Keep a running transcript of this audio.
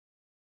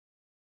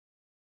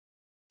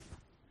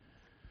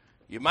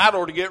you might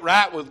ought to get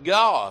right with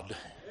God.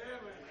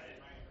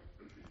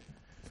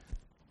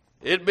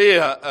 It'd be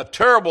a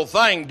terrible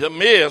thing to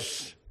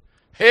miss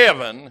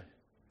heaven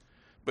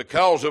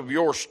because of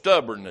your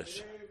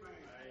stubbornness.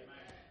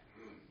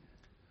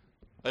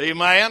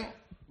 Amen.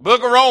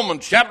 Book of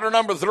Romans, chapter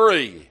number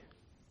 3.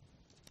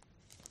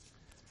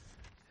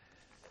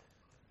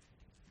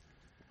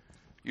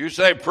 You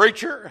say,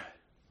 preacher,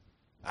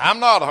 I'm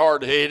not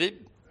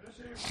hard-headed.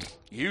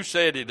 You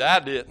said it, I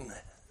didn't.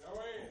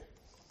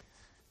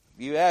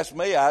 If you ask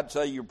me, I'd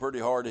say you're pretty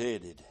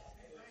hard-headed.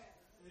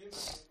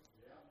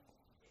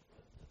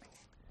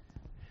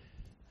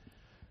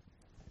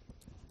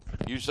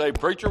 You say,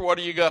 preacher, what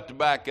do you got to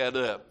back that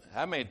up?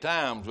 How many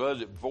times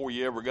was it before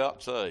you ever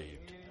got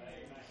saved?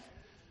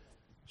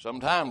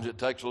 Sometimes it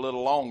takes a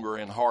little longer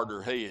in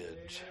harder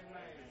heads.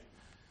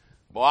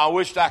 Boy, I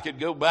wished I could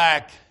go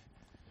back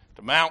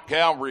to Mount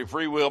Calvary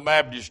Free Will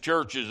Baptist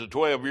Church as a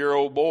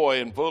 12-year-old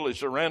boy and fully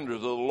surrender to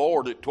the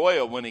Lord at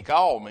 12 when He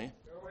called me.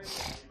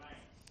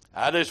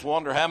 I just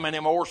wonder how many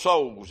more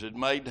souls had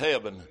made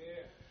heaven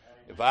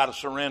if I'd have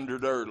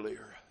surrendered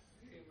earlier.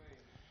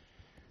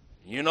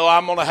 You know,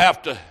 I'm going to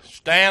have to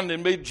stand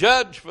and be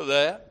judged for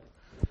that.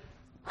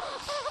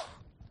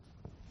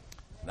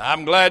 Now,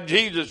 I'm glad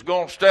Jesus is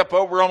going to step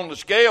over on the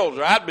scales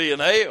or I'd be in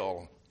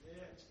hell.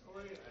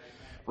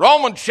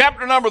 Romans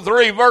chapter number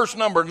 3, verse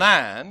number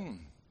 9.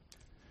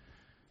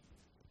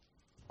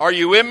 Are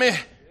you with me?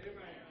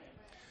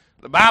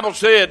 The Bible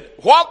said,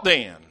 what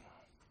then?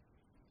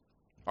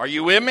 Are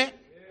you with me?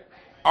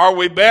 Are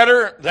we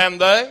better than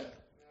they?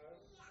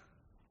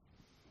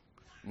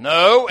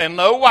 No, in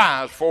no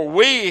wise, for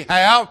we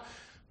have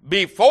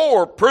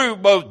before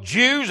proved both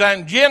Jews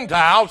and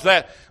Gentiles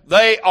that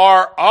they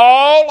are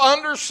all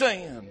under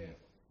sin.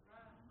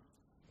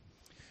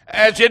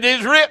 As it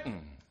is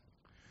written,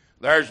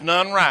 there's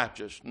none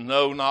righteous,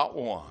 no, not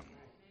one.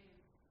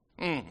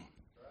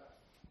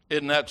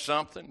 Isn't that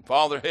something?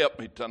 Father, help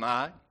me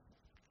tonight.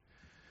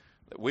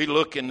 That we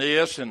look in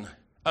this and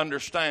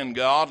understand,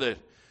 God, that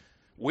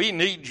we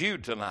need you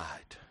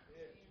tonight.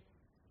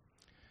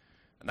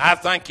 And I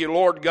thank you,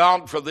 Lord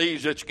God, for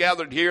these that's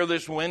gathered here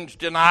this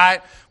Wednesday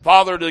night,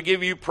 Father, to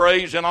give you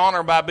praise and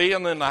honor by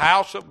being in the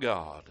house of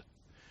God.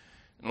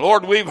 And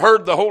Lord, we've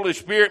heard the Holy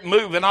Spirit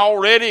moving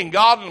already, and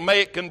God, and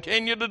may it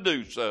continue to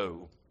do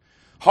so.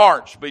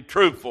 Hearts be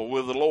truthful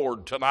with the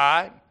Lord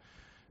tonight.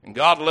 And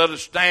God, let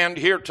us stand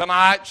here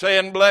tonight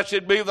saying,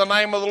 blessed be the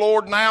name of the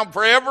Lord now and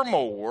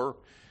forevermore.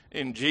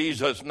 In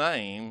Jesus'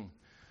 name,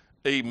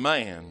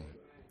 amen.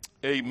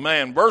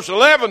 Amen. Verse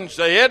 11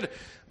 said,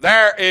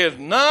 there is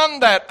none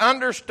that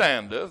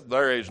understandeth,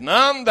 there is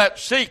none that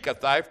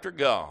seeketh after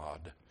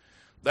God.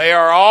 They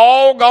are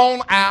all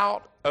gone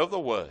out of the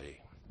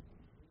way.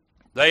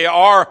 They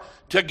are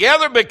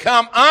together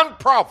become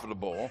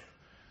unprofitable.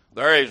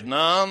 There is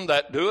none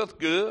that doeth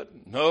good,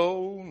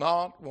 no,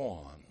 not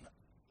one.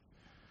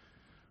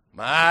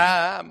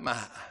 My,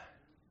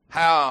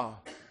 how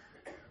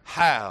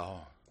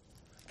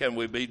can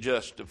we be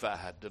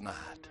justified tonight?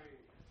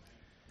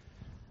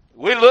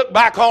 We look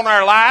back on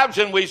our lives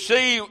and we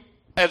see,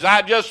 as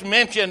I just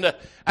mentioned,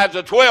 as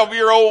a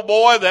 12-year-old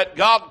boy that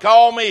God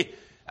called me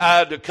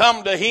to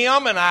come to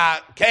Him, and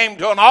I came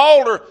to an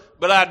altar,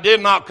 but I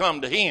did not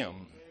come to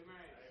Him.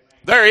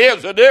 There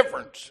is a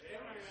difference.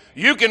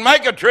 You can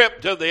make a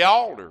trip to the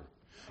altar.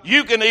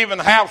 You can even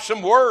have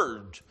some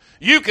words.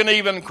 You can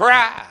even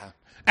cry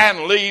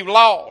and leave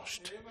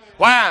lost.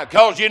 Why?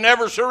 Because you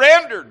never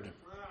surrendered.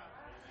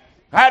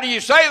 How do you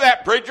say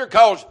that, preacher?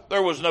 Because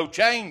there was no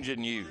change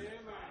in you.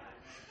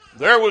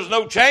 There was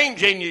no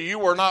change in you. You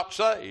were not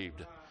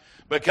saved.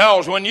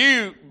 Because when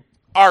you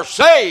are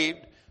saved,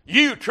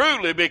 you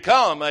truly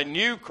become a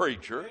new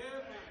creature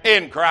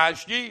in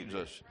Christ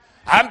Jesus.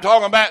 I'm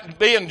talking about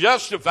being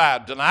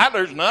justified tonight.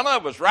 There's none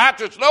of us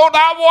righteous. No,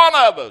 not one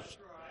of us.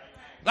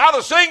 Not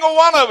a single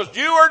one of us,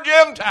 Jew or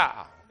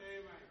Gentile.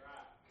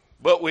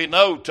 But we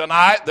know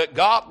tonight that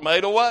God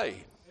made a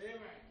way.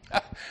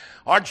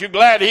 Aren't you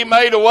glad He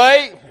made a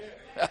way?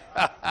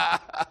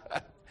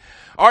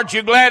 Aren't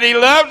you glad He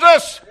loves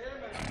us?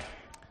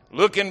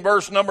 Look in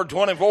verse number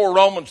 24,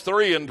 Romans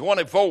 3 and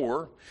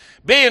 24.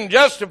 Being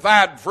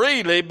justified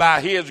freely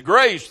by His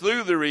grace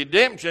through the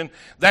redemption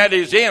that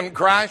is in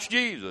Christ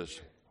Jesus,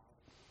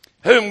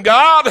 whom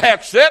God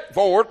hath set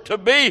forth to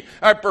be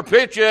a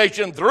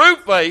propitiation through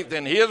faith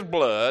in His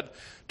blood,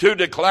 to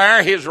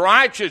declare His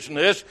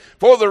righteousness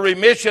for the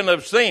remission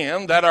of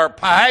sin that are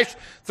passed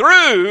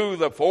through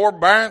the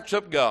forbearance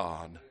of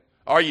God.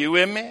 Are you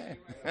with me?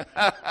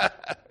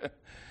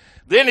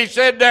 Then he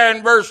said there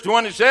in verse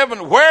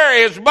 27, where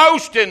is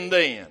boasting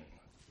then?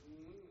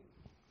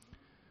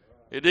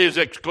 It is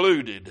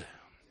excluded.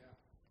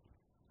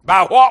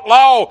 By what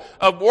law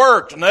of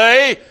works?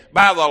 Nay,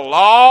 by the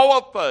law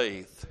of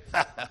faith.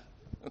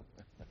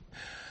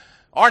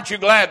 Aren't you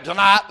glad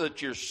tonight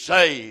that you're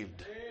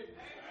saved?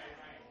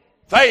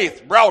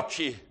 Faith brought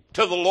you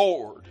to the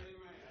Lord.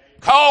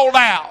 Called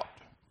out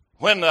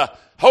when the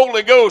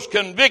Holy Ghost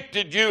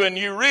convicted you and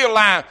you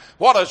realized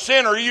what a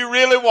sinner you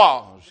really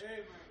was.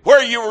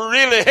 where you were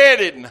really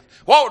headed and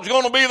what was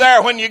going to be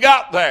there when you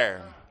got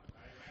there.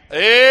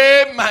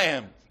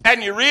 Amen.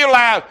 And you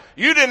realize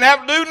you didn't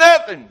have to do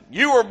nothing.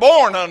 You were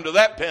born under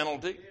that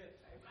penalty.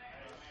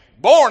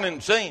 Born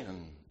in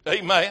sin.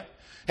 Amen.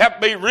 Have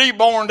to be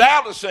reborn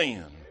out of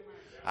sin.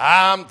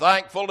 I'm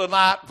thankful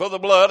tonight for the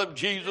blood of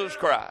Jesus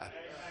Christ.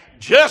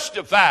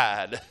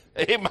 Justified.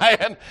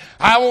 Amen.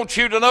 I want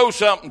you to know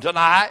something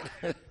tonight.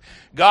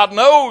 God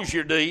knows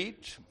your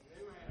deeds.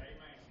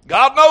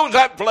 God knows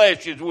that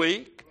flesh is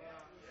weak.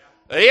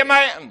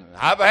 Amen.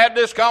 I've had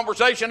this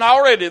conversation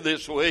already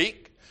this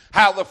week,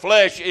 how the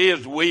flesh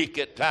is weak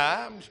at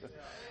times.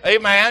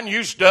 Amen.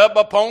 You stub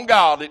upon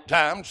God at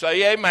times.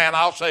 Say amen.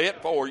 I'll say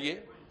it for you.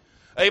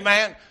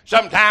 Amen.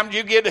 Sometimes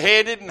you get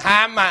headed and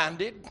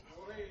high-minded.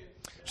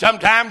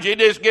 Sometimes you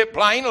just get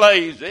plain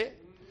lazy.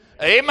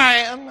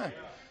 Amen.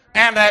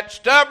 And that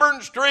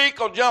stubborn streak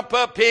will jump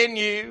up in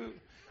you.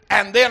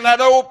 And then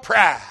that old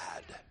pride.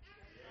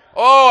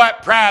 Oh,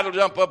 that pride will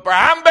jump up there.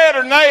 I'm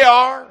better than they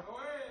are.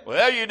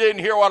 Well, you didn't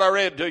hear what I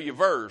read to you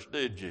first,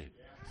 did you?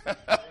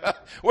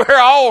 We're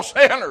all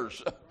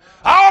sinners.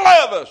 All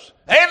of us.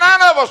 Ain't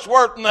none of us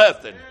worth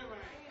nothing.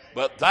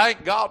 But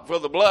thank God for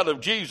the blood of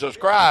Jesus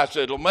Christ.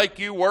 It'll make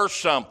you worth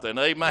something.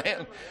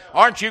 Amen.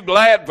 Aren't you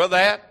glad for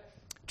that?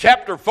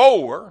 Chapter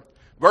 4,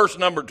 verse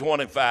number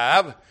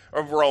 25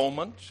 of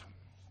Romans.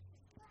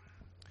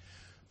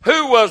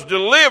 Who was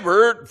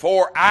delivered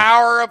for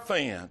our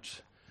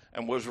offense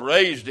and was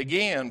raised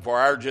again for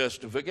our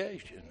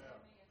justification.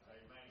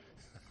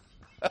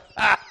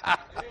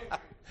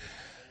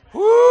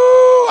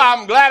 Woo,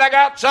 I'm glad I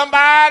got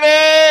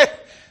somebody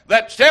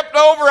that stepped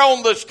over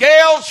on the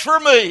scales for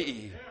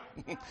me.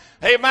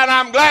 Amen.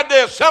 I'm glad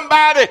there's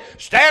somebody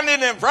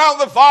standing in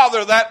front of the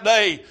Father that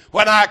day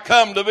when I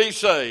come to be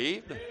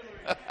saved.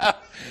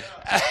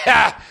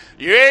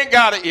 You ain't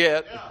got it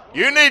yet.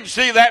 You need to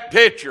see that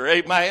picture.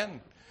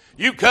 Amen.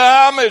 You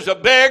come as a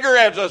beggar,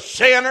 as a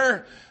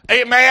sinner.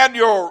 Amen.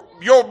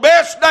 Your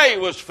best day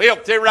was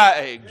filthy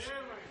rags.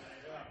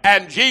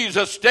 And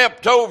Jesus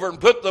stepped over and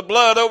put the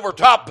blood over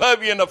top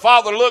of you, and the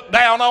Father looked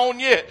down on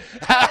you.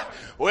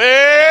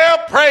 Well,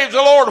 praise the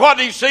Lord. What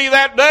did he see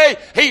that day?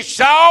 He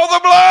saw the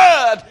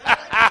blood.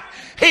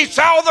 He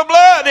saw the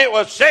blood. It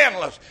was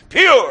sinless,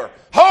 pure,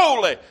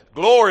 holy.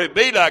 Glory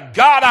be to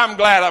God. I'm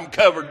glad I'm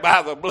covered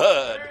by the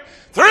blood.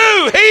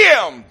 Through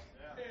him,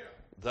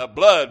 the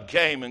blood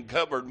came and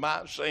covered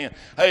my sin.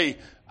 Hey,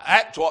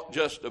 that's what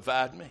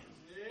justified me.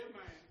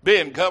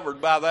 Being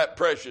covered by that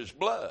precious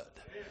blood.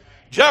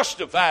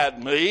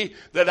 Justified me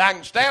that I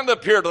can stand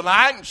up here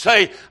tonight and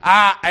say,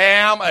 I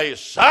am a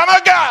son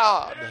of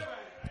God.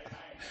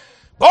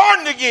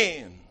 Born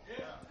again.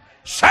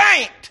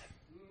 Saint.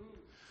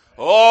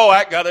 Oh,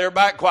 that got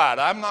everybody quiet.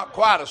 I'm not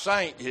quite a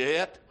saint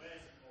yet.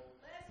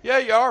 Yeah,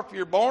 you are if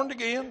you're born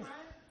again.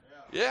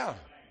 Yeah.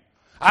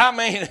 I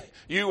mean,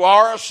 you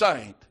are a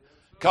saint.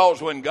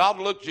 Because when God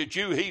looks at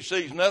you, he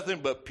sees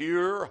nothing but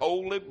pure,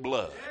 holy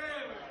blood.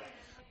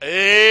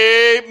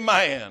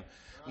 Amen.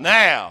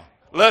 Now,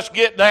 let's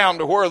get down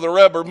to where the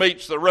rubber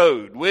meets the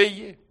road, will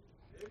you?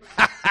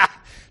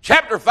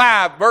 Chapter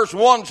 5, verse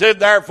 1 said,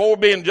 therefore,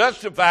 being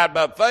justified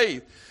by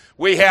faith,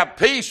 we have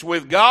peace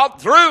with God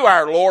through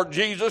our Lord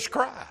Jesus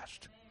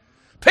Christ.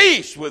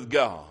 Peace with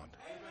God.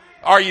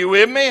 Are you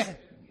with me?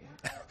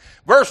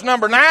 Verse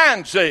number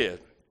 9 says,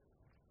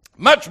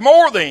 much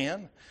more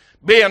then,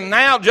 being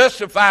now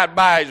justified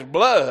by his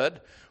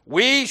blood,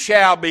 we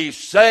shall be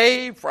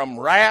saved from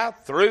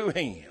wrath through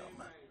him.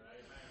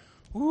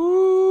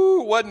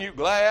 Ooh, wasn't you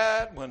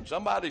glad when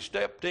somebody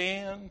stepped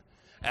in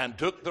and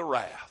took the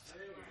wrath?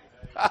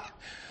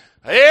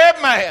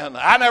 Amen.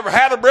 I never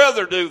had a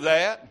brother do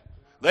that.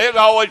 They was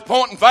always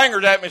pointing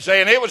fingers at me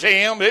saying, it was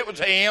him, it was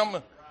him,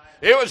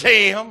 it was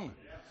him.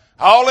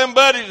 All them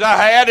buddies I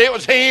had, it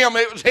was him,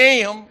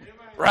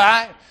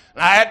 right?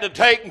 And I had to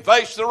take and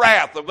face the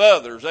wrath of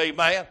others,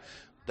 amen.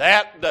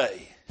 That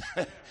day,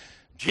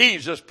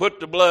 Jesus put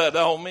the blood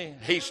on me.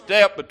 He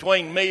stepped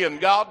between me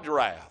and God's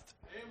wrath.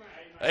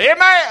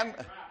 Amen.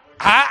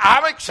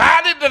 I'm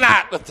excited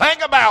tonight to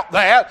think about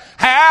that,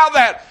 how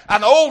that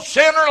an old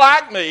sinner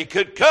like me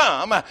could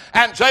come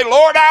and say,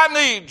 Lord, I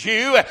need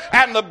you,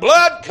 and the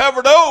blood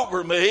covered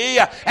over me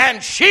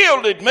and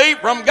shielded me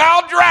from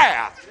God's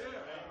wrath.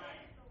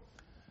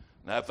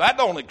 Now, if that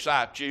don't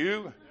excite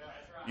you,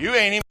 you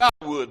ain't even got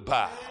a wood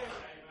pile.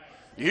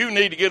 You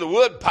need to get a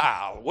wood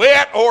pile.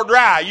 Wet or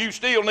dry, you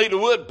still need a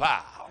wood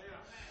pile.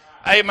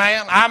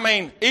 Amen. I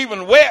mean,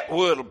 even wet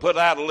wood will put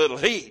out a little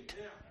heat.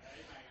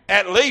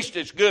 At least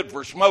it's good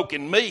for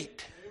smoking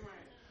meat.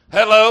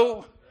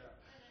 Hello?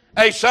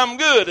 Hey, some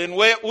good in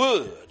wet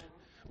wood.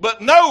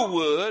 But no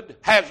wood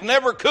has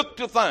never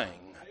cooked a thing.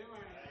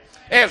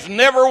 Has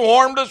never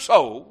warmed a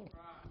soul.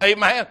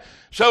 Amen.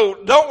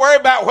 So don't worry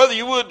about whether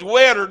your wood's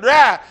wet or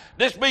dry.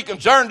 Just be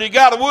concerned you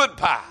got a wood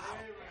pile.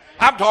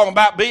 I'm talking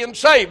about being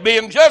saved,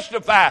 being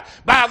justified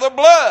by the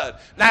blood.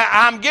 Now,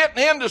 I'm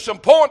getting into some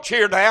points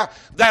here now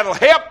that'll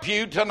help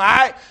you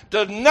tonight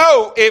to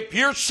know if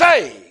you're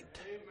saved.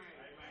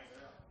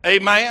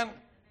 Amen.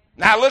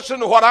 Now listen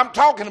to what I'm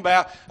talking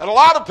about. And a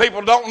lot of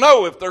people don't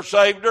know if they're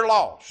saved or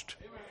lost.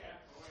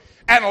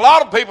 And a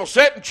lot of people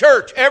sit in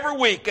church every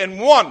week and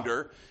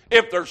wonder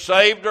if they're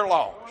saved or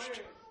lost.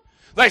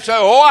 They say,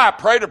 oh, I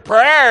prayed a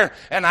prayer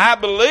and I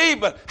believe,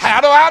 but how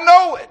do I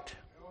know it?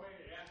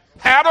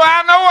 How do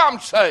I know I'm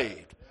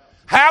saved?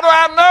 How do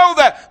I know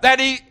that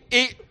he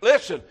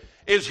listen,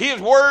 is his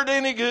word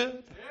any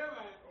good?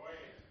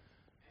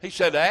 He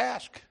said,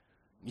 ask,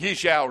 ye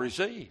shall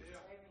receive.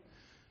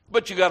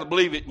 But you got to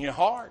believe it in your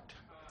heart.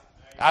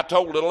 I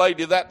told a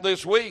lady that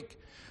this week.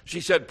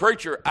 She said,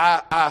 preacher,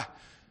 I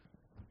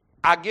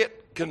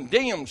get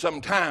condemned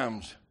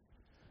sometimes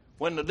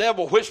when the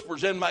devil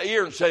whispers in my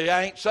ear and say,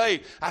 I ain't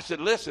saved. I said,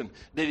 listen,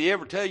 did he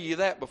ever tell you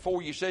that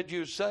before you said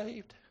you was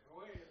saved?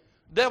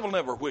 The devil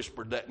never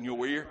whispered that in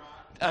your ear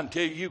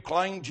until you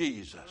claimed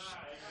Jesus.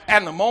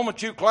 And the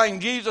moment you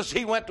claimed Jesus,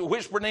 he went to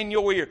whispering in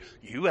your ear,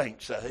 you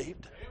ain't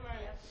saved.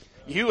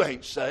 You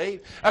ain't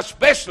saved.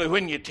 Especially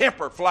when your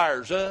temper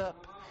flares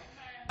up.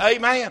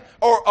 Amen.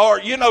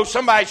 Or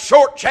somebody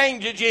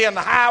shortchanges you in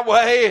the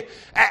highway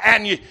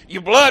and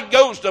your blood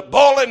goes to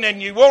boiling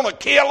and you want to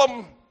kill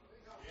them.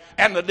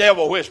 And the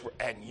devil whispers,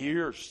 and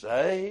you're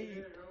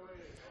saved?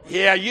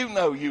 Yeah, you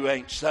know you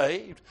ain't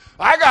saved.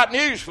 I got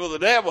news for the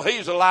devil.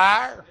 He's a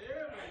liar.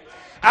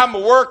 I'm a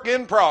work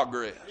in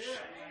progress.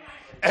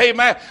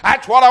 Amen.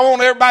 That's what I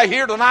want everybody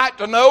here tonight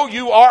to know.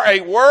 You are a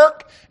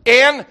work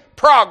in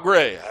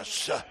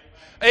progress.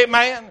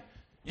 Amen.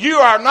 You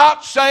are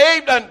not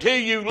saved until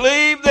you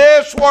leave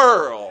this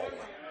world.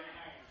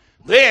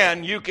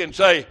 Then you can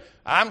say,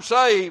 I'm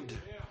saved.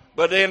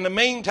 But in the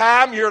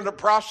meantime, you're in the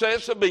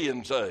process of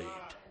being saved.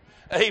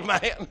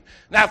 Amen.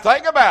 Now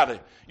think about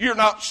it. You're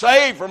not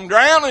saved from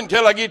drowning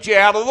until I get you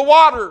out of the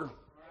water.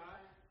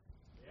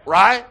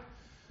 Right?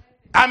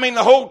 I mean,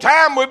 the whole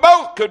time we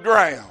both could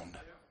drown.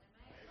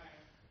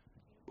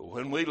 But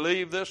when we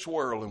leave this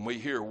world and we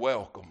hear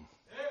welcome,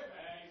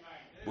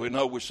 we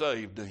know we're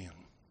saved then.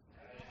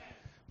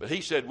 But he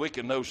said we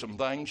can know some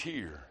things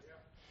here.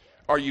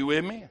 Are you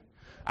with me?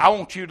 I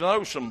want you to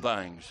know some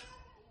things.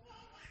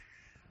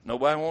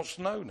 Nobody wants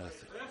to know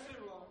nothing.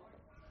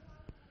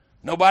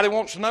 Nobody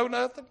wants to know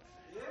nothing?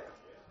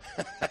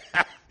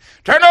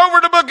 Turn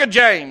over to the book of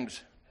James.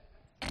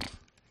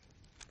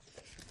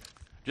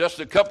 Just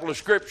a couple of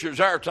scriptures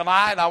there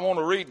tonight I want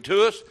to read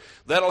to us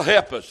that'll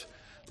help us.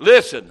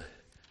 Listen,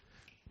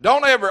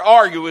 don't ever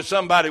argue with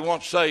somebody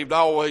once saved,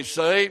 always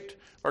saved,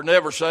 or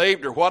never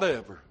saved, or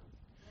whatever.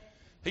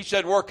 He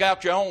said, work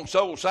out your own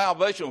soul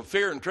salvation with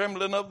fear and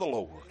trembling of the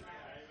Lord.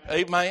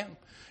 Amen.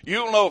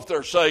 You'll know if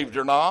they're saved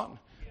or not.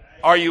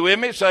 Are you with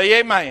me? Say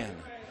amen.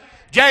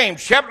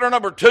 James chapter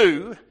number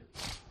 2,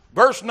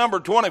 verse number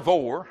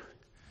 24.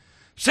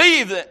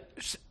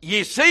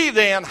 Ye see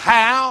then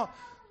how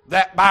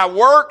that by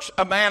works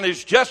a man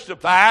is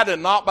justified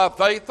and not by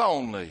faith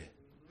only.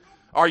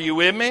 Are you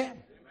with me?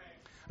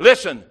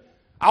 Listen,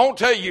 I want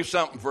to tell you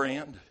something,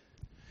 friend.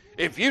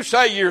 If you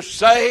say you're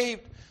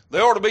saved,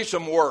 there ought to be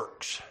some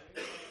works.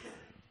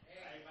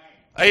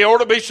 There ought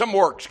to be some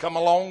works come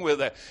along with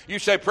that. You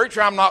say,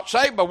 preacher, I'm not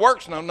saved by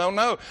works.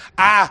 No.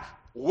 I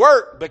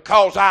work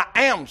because I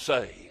am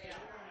saved.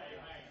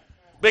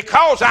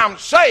 Because I'm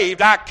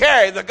saved, I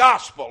carry the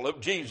gospel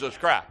of Jesus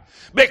Christ.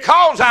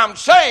 Because I'm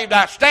saved,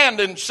 I stand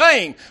and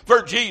sing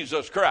for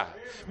Jesus Christ.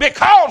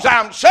 Because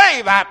I'm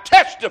saved, I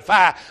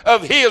testify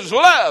of His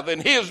love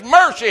and His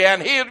mercy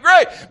and His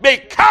grace.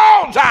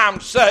 Because I'm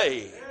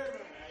saved.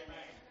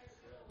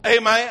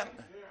 Amen.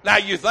 Now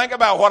you think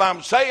about what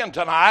I'm saying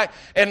tonight,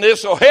 and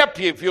this will help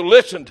you if you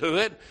listen to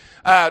it.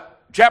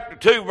 Chapter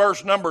 2,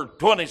 verse number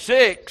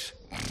 26.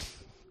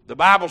 The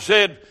Bible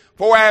said,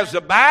 for as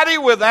the body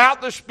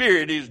without the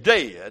spirit is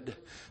dead,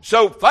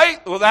 so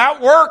faith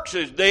without works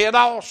is dead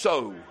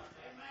also.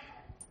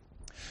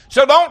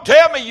 So don't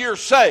tell me you're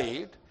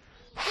saved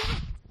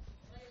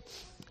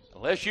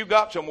unless you've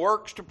got some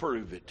works to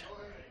prove it.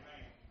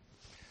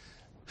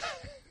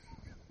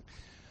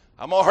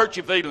 I'm going to hurt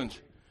your feelings.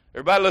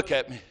 Everybody look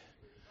at me.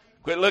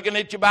 Quit looking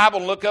at your Bible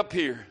and look up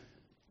here.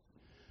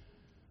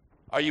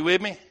 Are you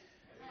with me?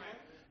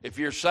 If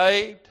you're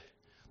saved,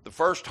 the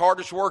first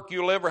hardest work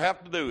you'll ever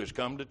have to do is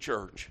come to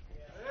church.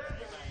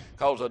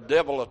 Because the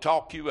devil will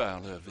talk you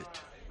out of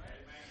it.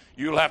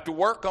 You'll have to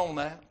work on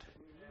that.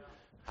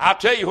 I'll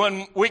tell you,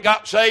 when we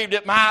got saved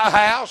at my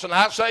house, and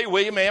I say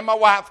me and my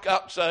wife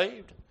got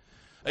saved.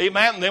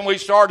 Amen. And then we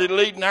started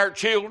leading our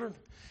children.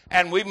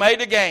 And we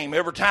made a game.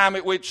 Every time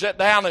we'd sit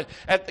down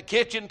at the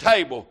kitchen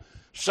table,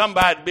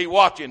 somebody'd be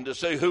watching to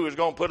see who was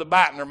going to put a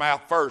bite in their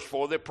mouth first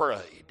before they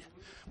prayed.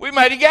 We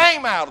made a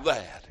game out of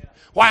that.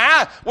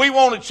 Why? We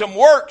wanted some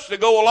works to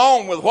go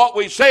along with what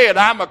we said.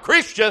 I'm a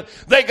Christian.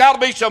 They got to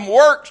be some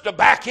works to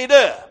back it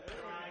up.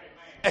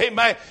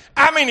 Amen.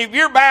 I mean, if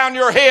you're bowing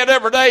your head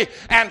every day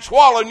and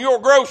swallowing your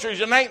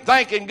groceries and ain't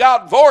thanking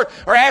God for it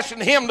or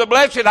asking Him to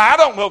bless it, I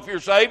don't know if you're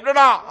saved or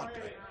not.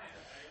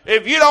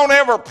 If you don't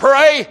ever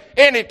pray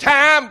any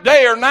time,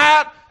 day or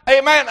night,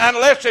 amen,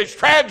 unless there's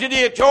tragedy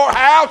at your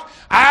house,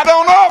 I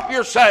don't know if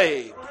you're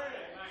saved.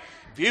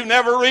 If you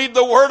never read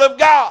the Word of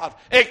God,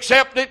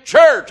 except at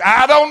church,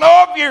 I don't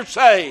know if you're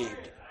saved.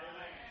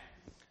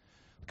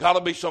 Got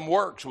to be some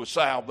works with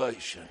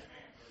salvation.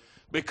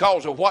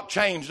 Because of what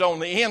changed on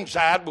the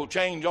inside will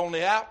change on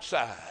the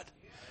outside.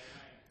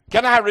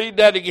 Can I read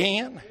that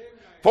again?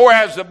 For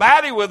as the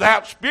body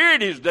without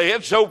spirit is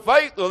dead, so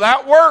faith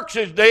without works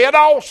is dead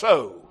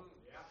also.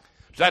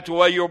 Is that the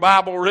way your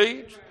Bible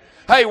reads?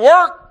 Hey,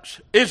 works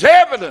is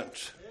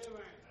evidence.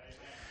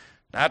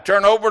 Now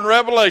turn over in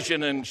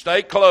Revelation and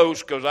stay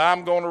close because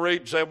I'm going to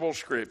read several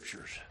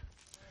scriptures.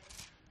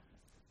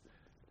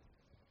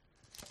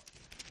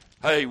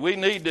 Hey, we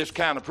need this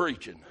kind of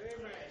preaching.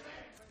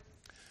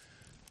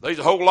 There's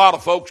a whole lot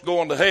of folks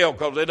going to hell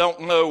because they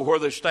don't know where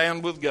they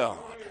stand with God.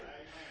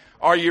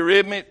 Are you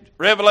with me?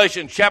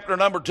 Revelation chapter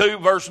number 2,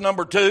 verse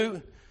number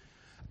 2.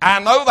 I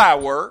know thy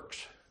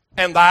works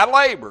and thy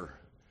labor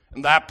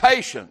and thy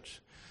patience,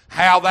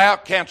 how thou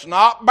canst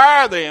not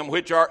bear them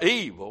which are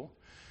evil.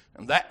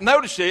 And that,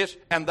 notice this,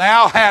 and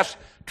thou hast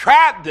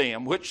tried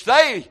them which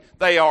say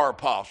they are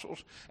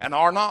apostles and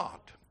are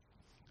not,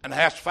 and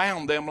hast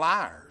found them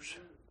liars.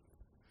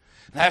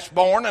 And hast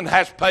borne and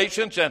hast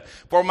patience, and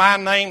for my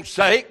name's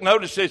sake,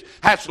 notice this,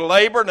 hast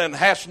labored and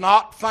hast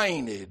not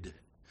fainted.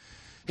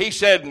 He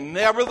said,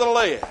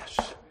 nevertheless,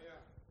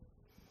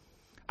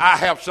 I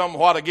have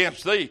somewhat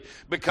against thee,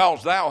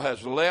 because thou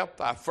hast left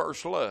thy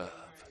first love.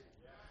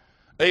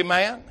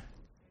 Amen.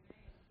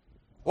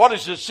 What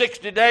is the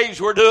 60 days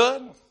we're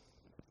doing?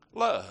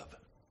 Love.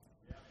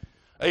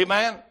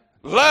 Amen.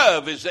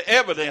 Love is the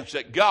evidence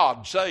that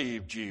God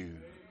saved you.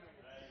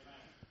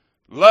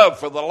 Love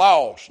for the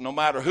lost, no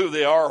matter who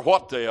they are or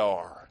what they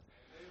are.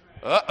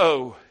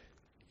 Uh-oh.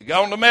 You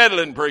going to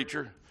meddling,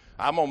 preacher?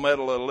 I'm going to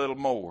meddle a little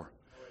more.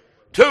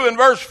 2 and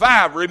verse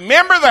 5,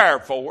 remember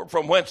therefore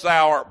from whence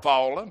thou art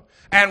fallen,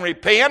 and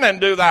repent and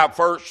do thy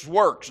first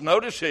works.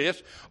 Notice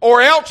this, or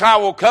else I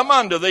will come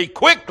unto thee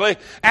quickly,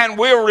 and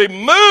will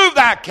remove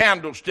thy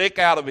candlestick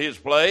out of his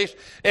place,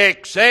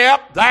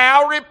 except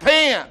thou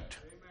repent.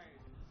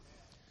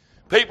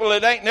 People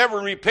that ain't never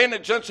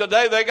repented since the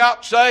day they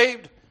got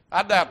saved,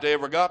 I doubt they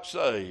ever got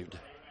saved.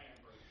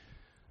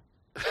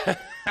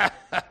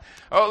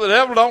 Oh, the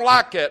devil don't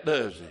like that,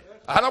 does he?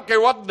 I don't care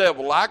what the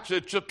devil likes,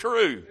 it's the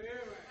truth.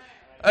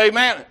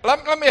 Amen.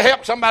 Let me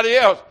help somebody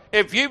else.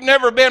 If you've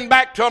never been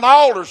back to an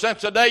altar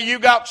since the day you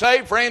got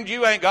saved, friends,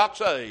 you ain't got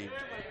saved.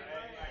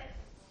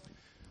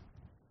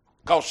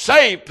 Because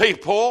saved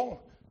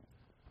people,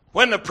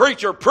 when the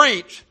preacher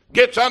preaches,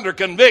 gets under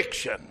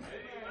conviction.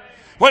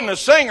 When the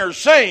singers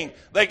sing,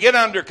 they get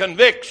under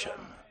conviction.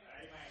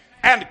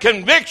 And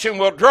conviction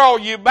will draw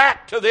you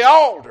back to the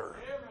altar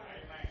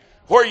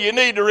where you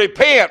need to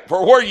repent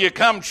for where you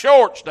come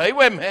short. Stay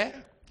with me.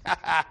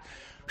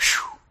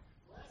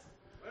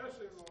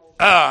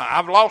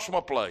 I've lost my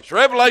place.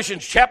 Revelation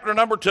chapter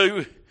number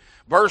 2,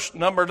 verse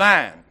number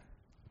 9.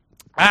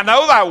 I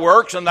know thy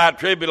works and thy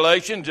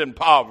tribulations and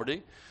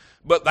poverty,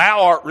 but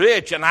thou art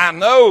rich, and I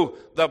know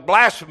the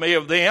blasphemy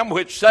of them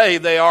which say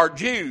they are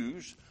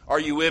Jews. Are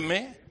you with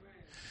me?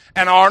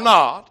 And are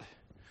not,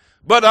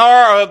 but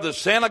are of the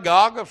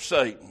synagogue of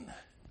Satan.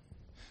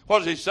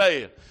 What is he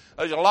saying?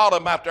 There's a lot of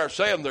them out there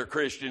saying they're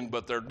Christians,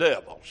 but they're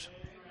devils.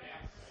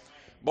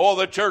 Boy,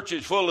 the church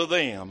is full of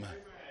them.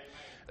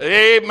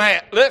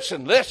 Amen.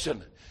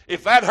 Listen.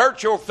 If that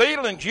hurts your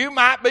feelings, you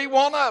might be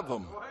one of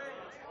them.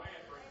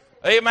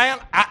 Amen.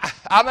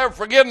 I'll never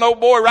forget an old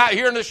boy right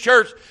here in this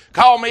church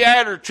called me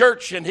after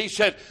church, and he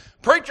said,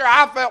 preacher,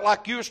 I felt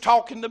like you was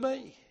talking to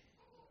me.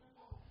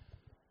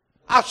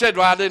 I said,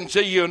 well, I didn't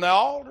see you in the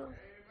altar.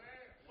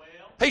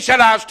 He said,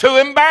 I was too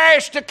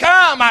embarrassed to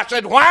come. I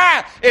said,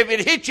 why? If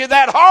it hit you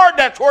that hard,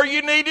 that's where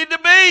you needed to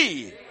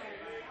be.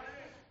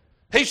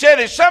 He said,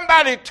 has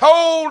somebody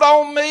told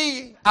on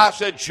me? I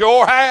said,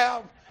 sure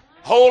have.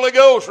 Holy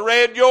Ghost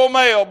read your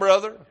mail,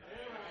 brother.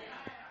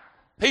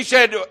 He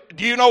said,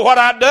 do you know what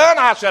I done?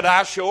 I said,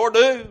 I sure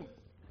do.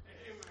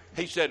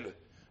 He said,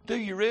 do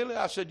you really?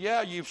 I said,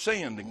 yeah, you've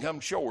sinned and come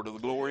short of the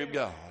glory of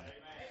God.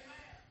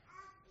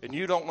 And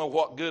you don't know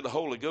what good the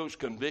Holy Ghost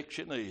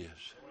conviction is.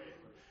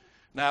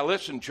 Now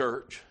listen,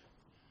 church.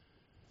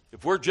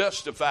 If we're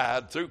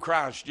justified through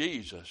Christ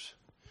Jesus,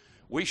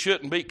 we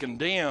shouldn't be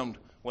condemned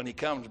when he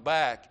comes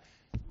back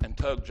and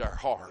tugs our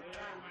heart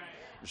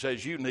and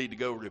says, you need to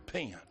go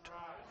repent.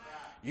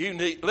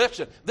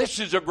 Listen, this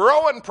is a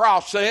growing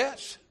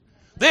process.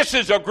 This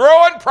is a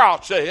growing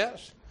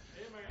process.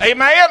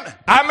 Amen.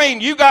 I mean,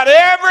 you got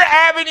every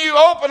avenue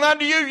open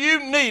unto you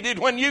you needed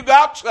when you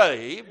got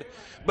saved,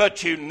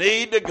 but you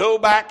need to go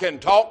back and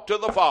talk to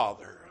the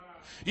Father.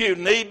 You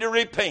need to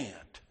repent.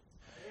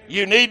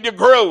 You need to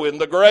grow in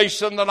the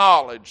grace and the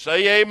knowledge.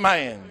 Say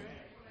amen.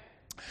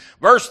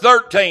 Verse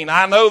 13,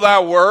 I know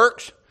thy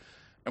works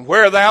and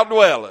where thou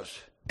dwellest,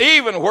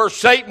 even where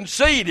Satan's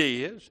seat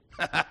is.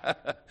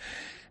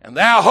 And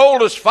thou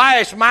holdest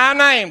fast my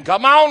name.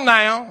 Come on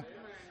now.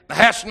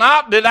 Hast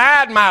not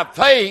denied my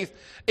faith,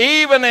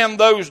 even in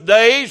those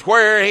days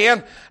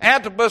wherein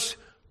Antipas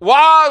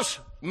was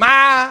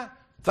my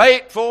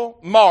faithful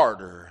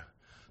martyr,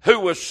 who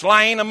was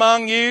slain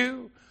among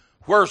you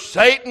where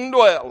Satan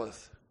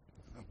dwelleth.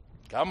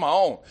 Come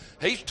on.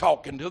 He's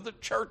talking to the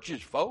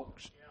churches,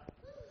 folks.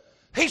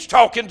 He's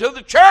talking to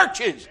the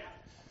churches.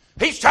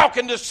 He's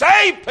talking to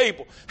saved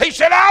people. He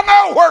said, I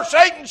know where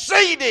Satan's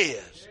seed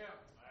is.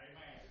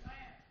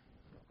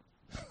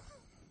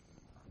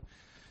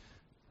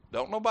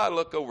 Don't nobody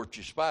look over at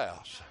your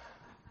spouse.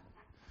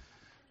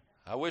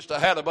 I wished I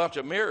had a bunch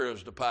of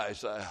mirrors to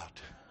pass out.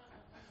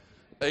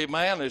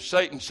 Amen. Is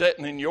Satan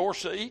sitting in your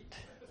seat?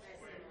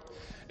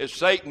 Is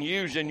Satan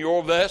using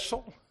your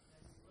vessel?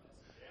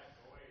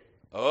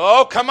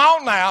 Oh, come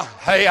on now.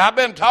 Hey, I've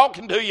been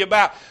talking to you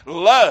about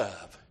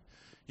love.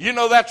 You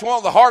know that's one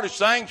of the hardest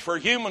things for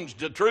humans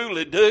to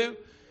truly do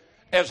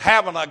is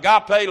having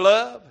agape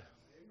love.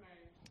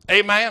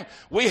 Amen.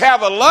 We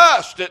have a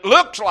lust that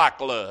looks like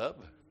love,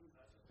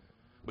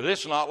 but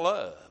it's not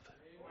love.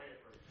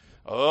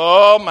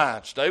 Oh,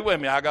 man. Stay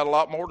with me. I got a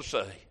lot more to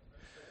say.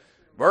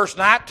 Verse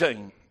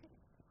 19.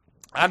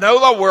 I know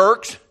thy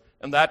works,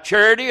 and thy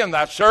charity, and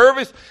thy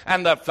service,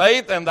 and thy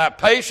faith, and thy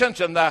patience,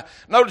 and thy,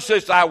 notice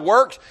this, thy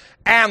works,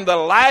 and the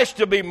last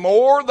to be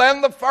more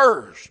than the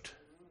first.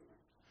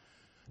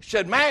 He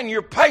said, man,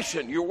 you're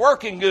patient, you're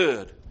working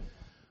good,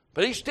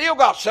 but he's still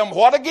got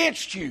somewhat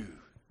against you.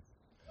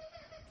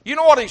 You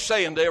know what he's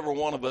saying to every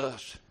one of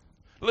us?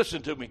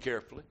 Listen to me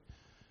carefully.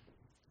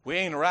 We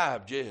ain't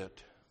arrived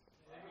yet.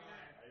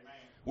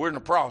 We're in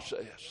the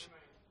process.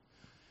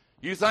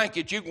 You think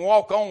that you can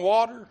walk on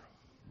water?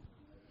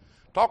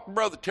 Talk to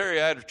Brother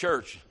Terry out of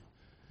church.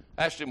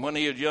 Asked him when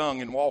he was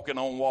young and walking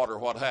on water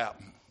what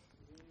happened.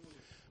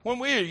 When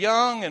we were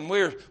young and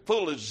we're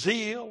full of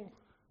zeal,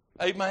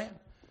 amen.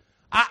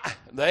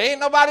 There ain't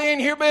nobody in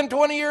here been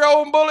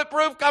 20-year-old and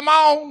bulletproof. Come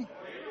on.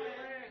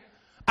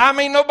 I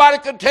mean, nobody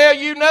could tell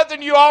you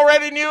nothing. You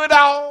already knew it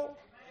all.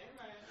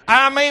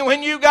 I mean,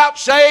 when you got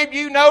saved,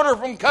 you knowed her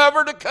from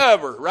cover to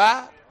cover,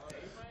 right?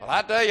 Well,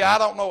 I tell you, I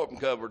don't know it from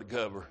cover to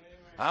cover.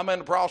 I'm in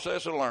the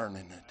process of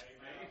learning it.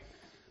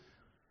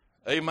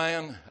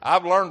 Amen.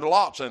 I've learned a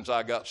lot since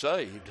I got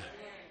saved.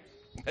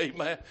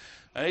 Amen.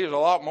 And there's a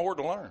lot more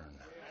to learn.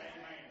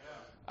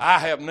 I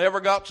have never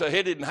got so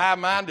headed and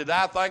high-minded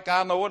I think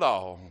I know it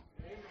all.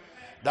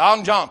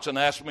 Don Johnson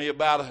asked me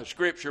about a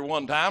scripture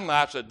one time, and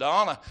I said,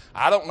 Don,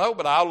 I don't know,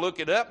 but I'll look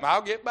it up and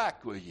I'll get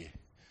back with you.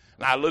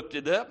 And I looked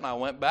it up and I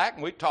went back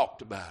and we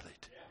talked about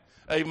it.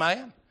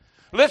 Amen.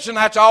 Listen,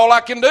 that's all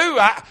I can do.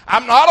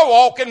 I'm not a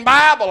walking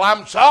Bible.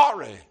 I'm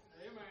sorry.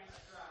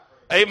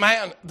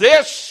 Amen.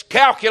 This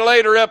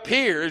calculator up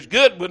here is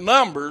good with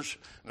numbers.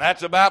 And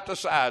that's about the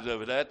size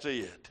of it. That's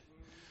it.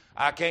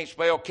 I can't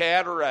spell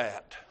cat or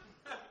rat.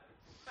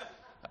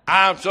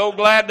 I'm so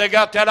glad they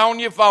got that on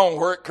your phone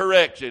where it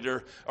corrects it.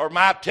 Or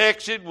my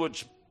texted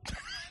would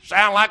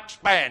sound like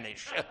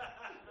Spanish.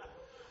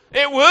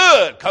 It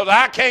would, because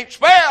I can't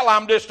spell.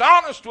 I'm just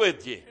honest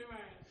with you.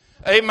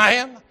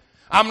 Amen.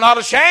 I'm not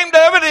ashamed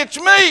of it. It's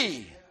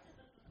me.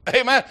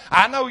 Amen.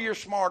 I know you're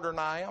smarter than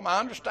I am. I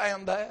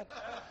understand that.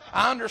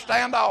 I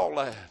understand all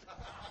that.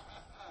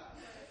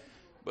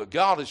 But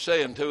God is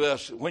saying to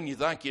us, when you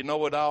think you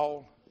know it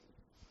all,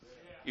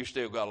 you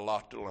still got a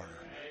lot to learn.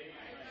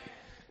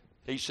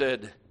 He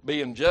said,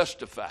 being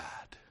justified,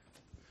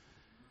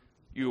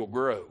 you'll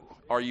grow.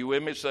 Are you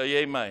with me? Say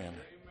amen.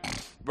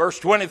 Verse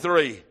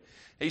 23,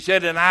 he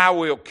said, and I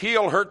will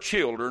kill her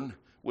children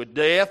with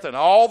death, and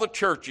all the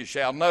churches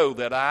shall know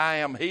that I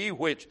am he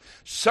which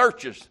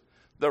searcheth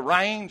the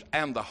reins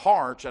and the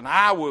hearts, and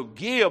I will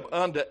give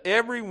unto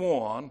every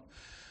one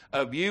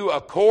of you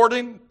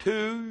according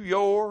to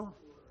your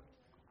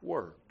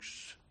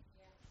works.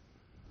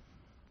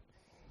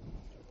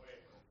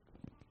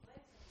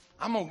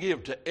 I'm going to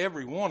give to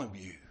every one of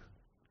you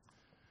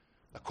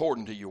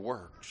according to your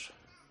works.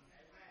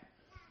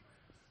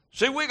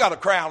 See, we got a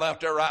crowd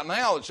out there right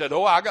now that said,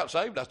 oh, I got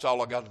saved, that's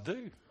all I got to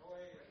do.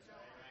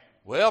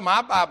 Well,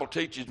 my Bible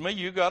teaches me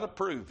you got to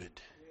prove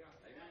it.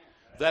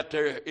 That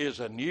there is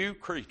a new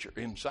creature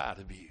inside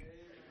of you.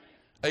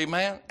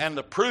 Amen. And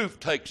the proof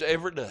takes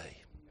every day.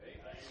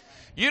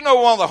 You know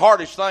one of the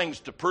hardest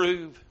things to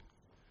prove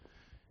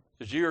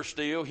is you're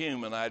still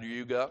human after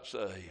you got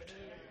saved.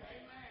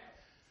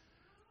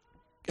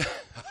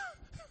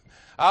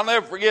 I'll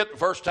never forget the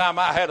first time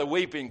I had a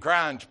weeping,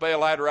 crying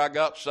spell after I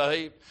got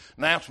saved.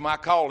 Announced my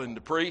calling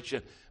to preach.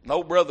 And an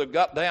old brother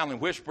got down and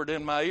whispered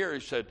in my ear.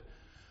 He said,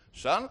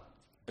 son,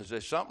 is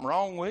there something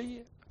wrong with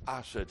you?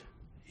 I said,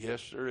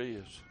 yes, there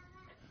is.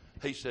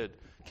 He said,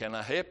 can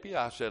I help you?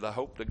 I said, I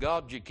hope to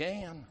God you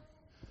can.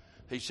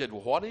 He said,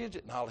 well, what is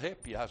it? And I'll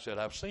help you. I said,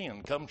 I've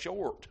sinned, come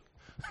short.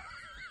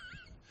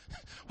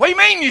 What do you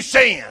mean you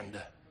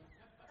sinned?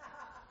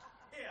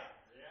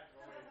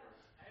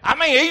 I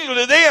mean,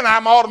 easily then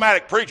I'm an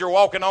automatic preacher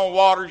walking on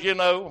waters, you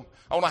know,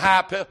 on a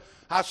high pedestal.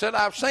 I said,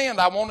 I've sinned.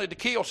 I wanted to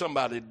kill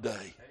somebody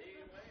today.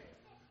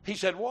 He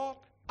said, what?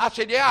 I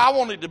said, yeah, I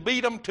wanted to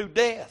beat them to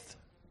death.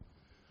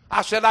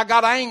 I said, I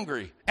got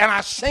angry and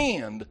I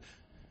sinned.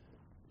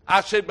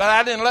 I said, but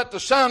I didn't let the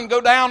sun go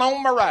down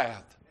on my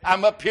wrath.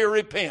 I'm up here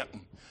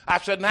repenting. I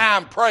said, now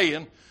I'm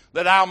praying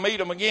that I'll meet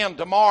them again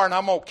tomorrow and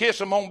I'm going to kiss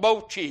them on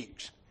both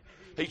cheeks.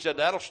 He said,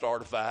 that'll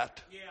start a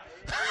fight.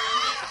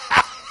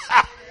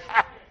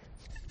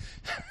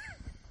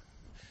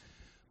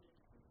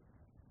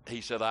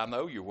 He said, I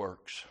know your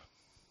works.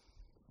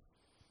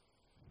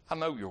 I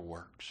know your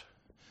works.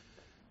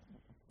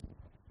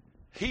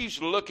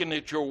 He's looking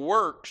at your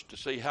works to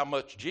see how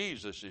much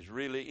Jesus is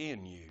really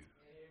in you.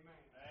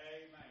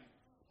 Amen.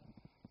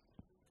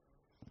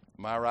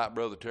 Am I right,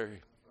 Brother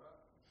Terry?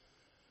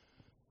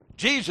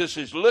 Jesus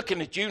is looking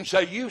at you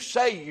and you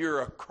say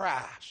you're a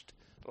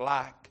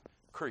Christ-like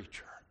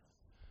creature.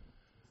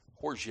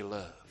 Where's your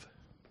love?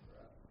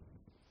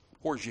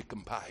 Where's your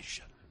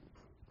compassion?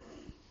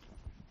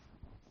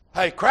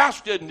 Hey,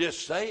 Christ didn't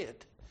just say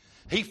it.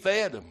 He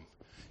fed them.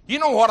 You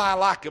know what I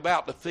like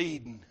about the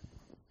feeding?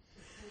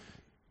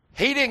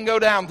 He didn't go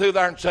down through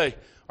there and say,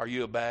 are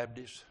you a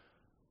Baptist?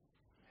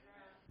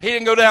 He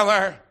didn't go down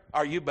there,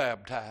 are you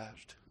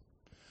baptized?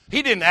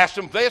 He didn't ask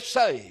them if they're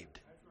saved.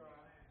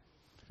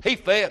 He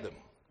fed them.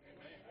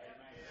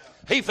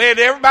 He fed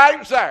everybody who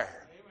was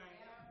there.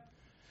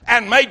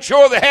 And made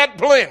sure they had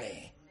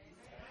plenty.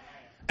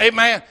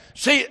 Amen.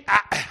 See,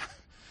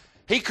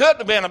 he couldn't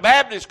have been a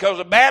Baptist because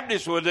a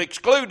Baptist was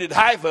excluded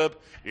half of,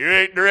 you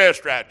ain't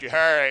dressed right, your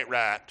hair ain't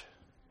right.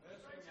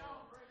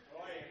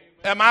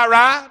 Am I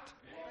right?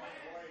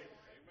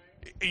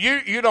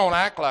 You don't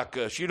act like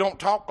us. You don't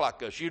talk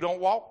like us. You don't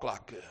walk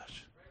like us.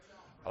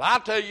 Well, I'll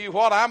tell you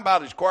what, I'm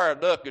about as quiet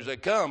a duck as they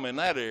come in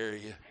that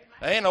area.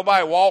 There ain't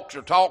nobody walks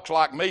or talks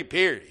like me,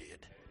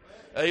 period.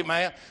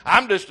 Amen.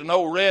 I'm just an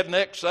old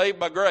redneck saved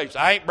by grace.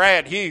 I ain't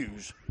Brad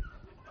Hughes.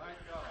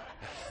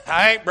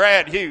 I ain't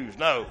Brad Hughes,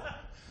 no.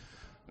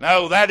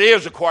 No, that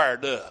is a choir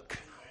duck.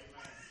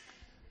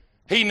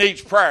 He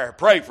needs prayer.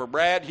 Pray for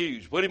Brad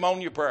Hughes. Put him on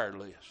your prayer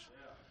list.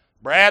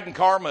 Brad and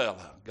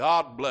Carmela,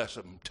 God bless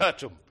them.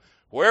 Touch them.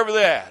 Wherever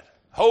they're at.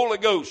 Holy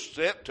Ghost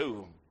sent to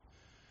them.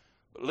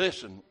 But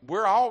listen,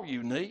 we're all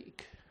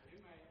unique.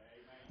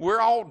 We're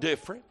all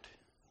different.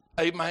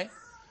 Amen.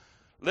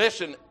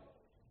 Listen,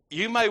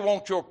 you may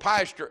want your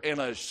pastor in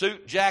a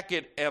suit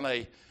jacket and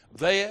a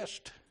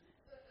vest.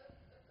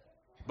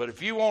 But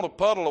if you want a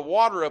puddle of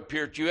water up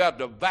here that you have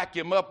to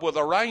vacuum up with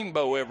a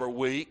rainbow every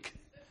week,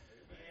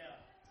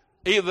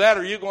 either that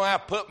or you're going to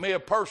have to put me a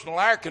personal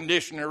air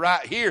conditioner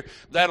right here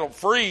that'll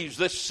freeze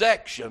this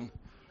section.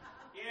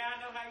 Yeah,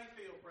 I know how you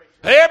feel, preacher.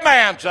 Hey,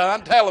 man,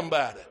 son, tell him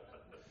about it.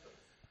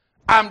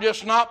 I'm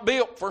just not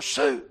built for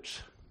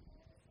suits.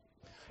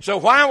 So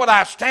why would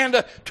I stand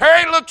up?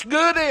 Terry looks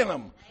good in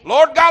them.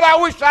 Lord God,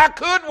 I wish I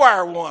could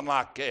wear one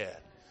like that.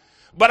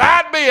 But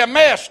I'd be a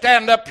mess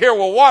standing up here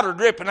with water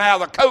dripping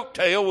out of the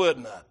coattail,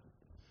 wouldn't I?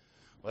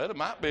 Well, it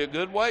might be a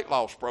good weight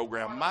loss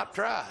program. I might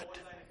try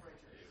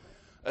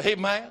it.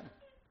 Amen.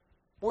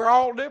 We're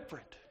all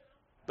different.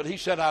 But he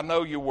said, I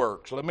know your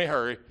works. Let me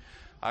hurry.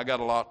 I got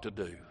a lot to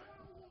do.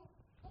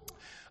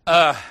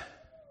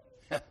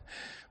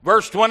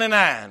 Verse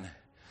 29.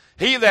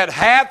 He that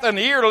hath an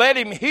ear, let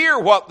him hear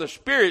what the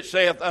Spirit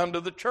saith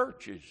unto the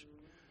churches.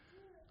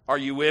 Are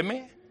you with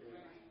me?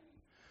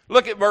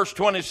 Look at verse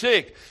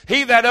 26.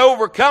 He that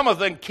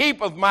overcometh and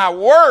keepeth my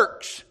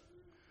works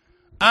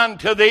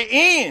unto the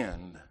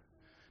end,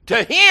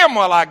 to him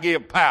will I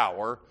give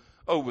power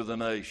over the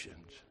nations.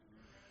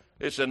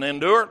 It's an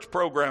endurance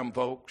program,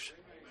 folks.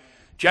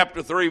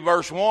 Chapter 3,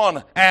 verse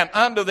 1. And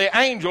unto the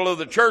angel of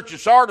the church of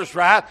Sardis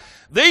write,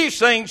 these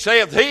things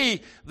saith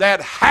he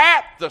that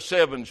hath the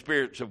seven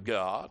spirits of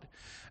God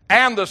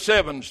and the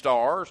seven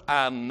stars.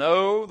 I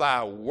know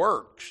thy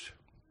works,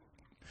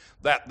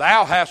 that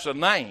thou hast a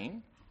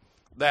name,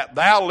 that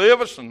thou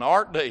livest and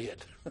art dead.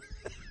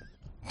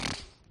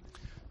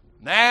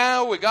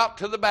 Now we got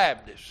to the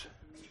Baptists.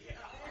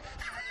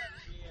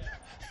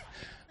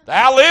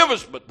 Thou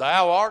livest, but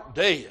thou art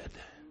dead.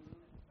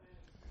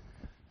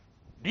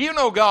 Do you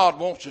know God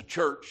wants a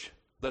church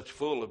that's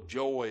full of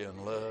joy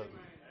and love?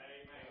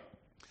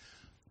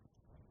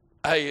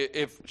 Hey,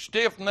 if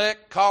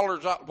stiff-neck,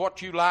 collars,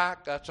 what you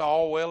like, that's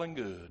all well and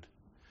good.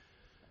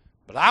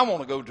 But I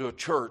want to go to a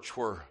church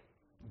where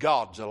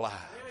God's alive.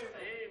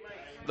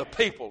 The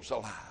people's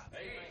alive.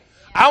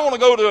 I want to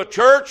go to a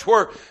church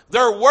where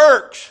their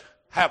works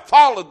have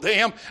followed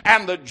them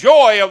and the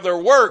joy of their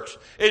works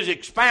is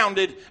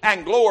expounded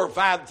and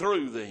glorified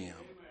through them.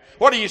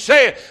 What are you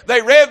saying? They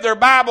read their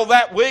Bible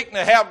that week and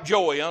they have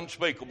joy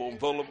unspeakable and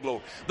full of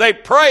glory. They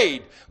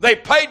prayed. They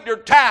paid their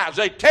tithes.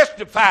 They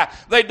testified.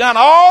 They done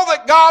all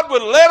that God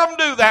would let them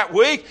do that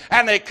week,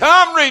 and they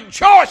come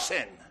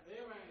rejoicing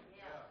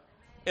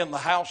in the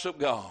house of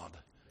God.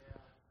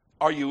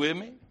 Are you with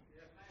me?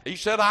 He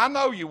said, I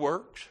know your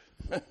works.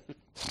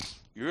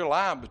 You're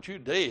alive, but you're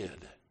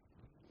dead.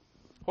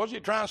 What's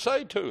he trying to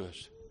say to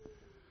us?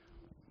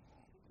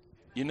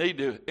 You need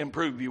to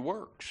improve your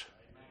works.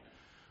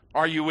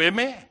 Are you with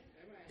me?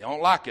 You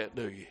don't like that,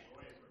 do you?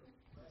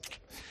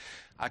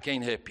 I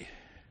can't help you.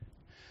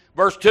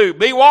 Verse 2,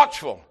 be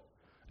watchful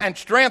and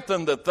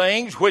strengthen the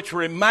things which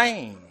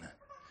remain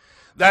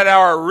that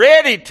are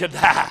ready to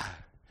die.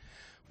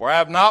 For I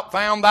have not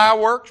found thy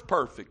works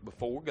perfect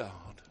before God.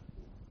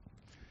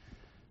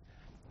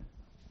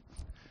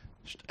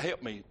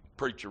 Help me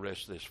preach the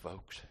rest of this,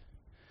 folks.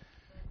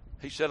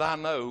 He said, I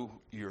know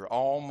you're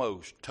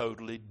almost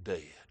totally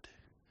dead.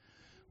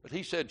 But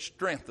he said,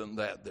 strengthen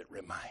that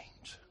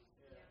remains.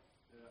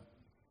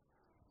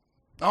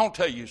 I want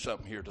to tell you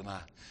something here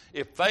tonight.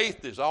 If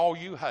faith is all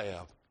you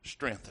have,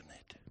 strengthen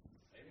it.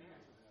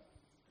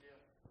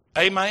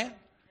 Amen?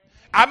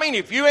 I mean,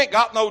 if you ain't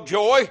got no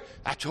joy,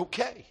 that's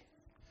okay.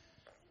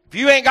 If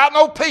you ain't got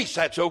no peace,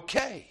 that's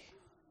okay.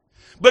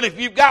 But if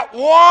you've got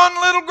one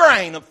little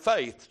grain of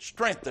faith,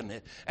 strengthen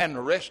it, and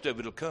the rest of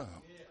it will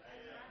come.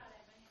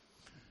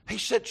 He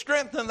said,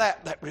 strengthen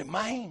that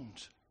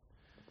remains.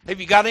 Have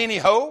you got any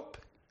hope?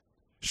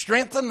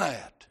 Strengthen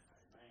that.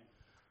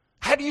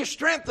 How do you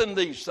strengthen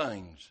these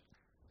things?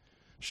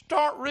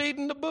 Start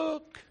reading the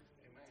book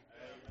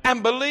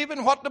and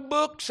believing what the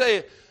book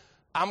says.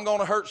 I'm going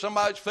to hurt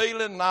somebody's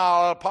feeling, and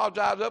I'll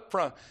apologize up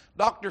front.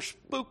 Dr.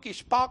 Spooky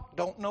Spock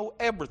don't know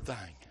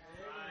everything.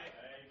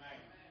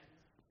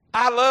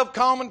 I love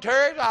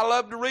commentaries. I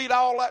love to read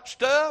all that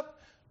stuff.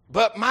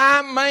 But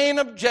my main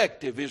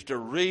objective is to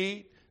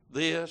read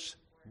this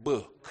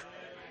book.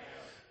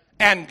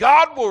 And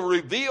God will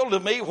reveal to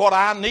me what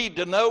I need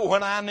to know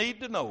when I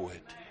need to know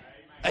it.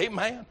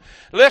 Amen.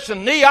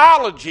 Listen,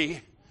 neology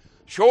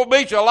sure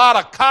beats a lot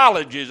of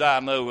colleges I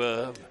know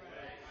of.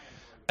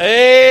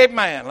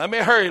 Amen. Let me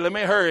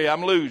hurry.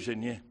 I'm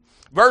losing you.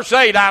 Verse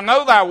 8, I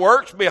know thy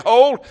works.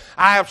 Behold,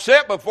 I have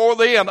set before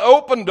thee an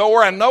open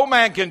door, and no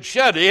man can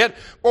shut it.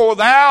 For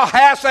thou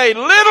hast a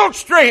little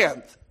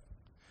strength,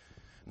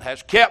 and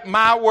hast kept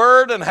my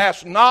word, and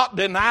hast not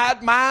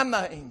denied my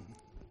name.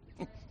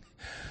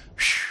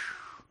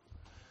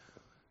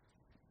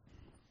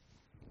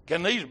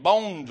 Can these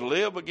bones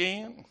live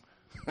again?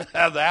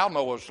 Thou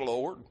knowest,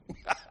 Lord.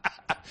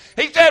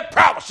 He said,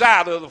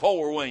 prophesy to the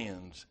four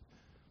winds.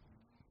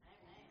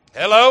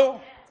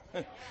 Hello?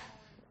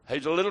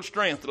 There's a little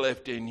strength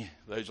left in you.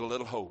 There's a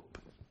little hope.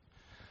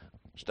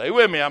 Stay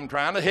with me. I'm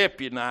trying to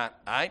help you tonight.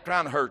 I ain't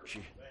trying to hurt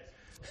you.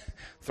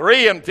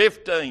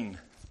 3:15.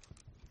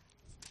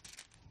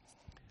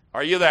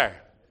 Are you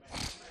there?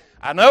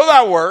 I know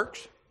thy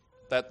works,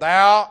 that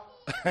thou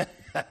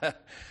are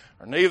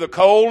neither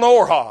cold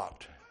nor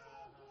hot.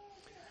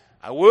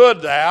 I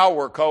would thou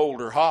were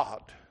cold or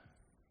hot.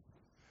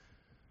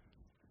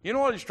 You know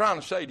what he's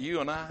trying to say to you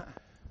and I?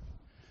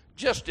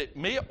 Just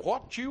admit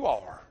what you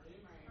are.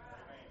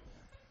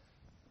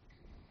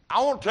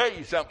 I want to tell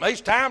you something.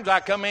 These times I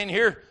come in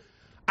here,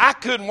 I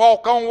couldn't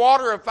walk on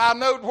water if I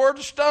knowed where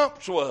the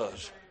stumps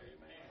was.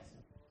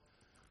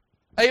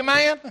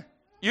 Amen?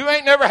 You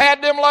ain't never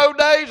had them low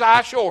days?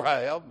 I sure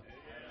have.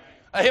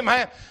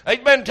 Amen. There's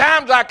been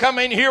times I come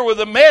in here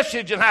with a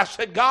message and I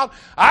said, God,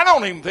 I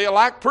don't even feel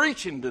like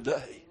preaching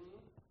today.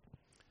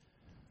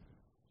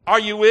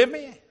 Are you with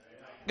me?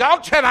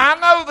 God said, I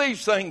know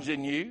these things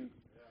in you.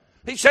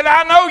 He said,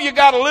 I know you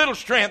got a little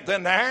strength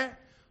in there.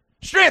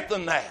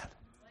 Strengthen that.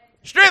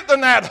 Strengthen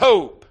that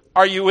hope.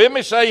 Are you with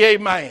me? Say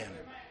amen.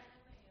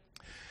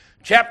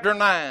 Chapter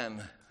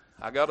 9.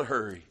 I got to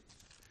hurry.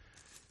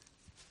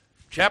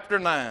 Chapter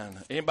 9.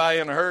 Anybody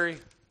in a hurry?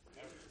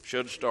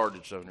 Should have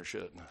started sooner,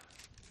 shouldn't I?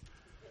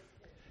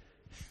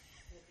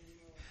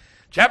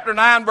 Chapter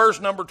 9, verse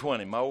number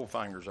 20. My old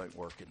fingers ain't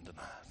working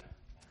tonight.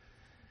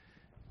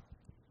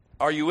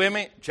 Are you with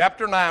me?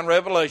 Chapter 9,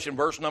 Revelation,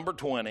 verse number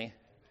 20.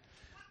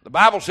 The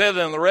Bible says,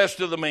 and the rest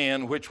of the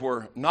men which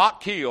were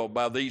not killed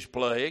by these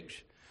plagues,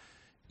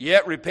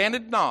 yet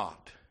repented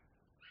not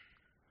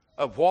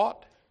of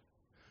what?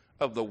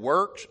 Of the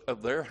works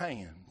of their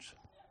hands.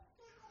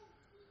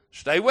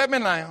 Stay with me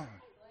now.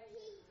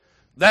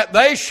 That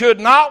they should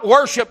not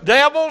worship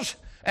devils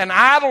and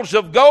idols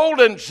of gold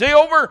and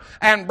silver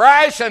and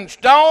brass and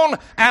stone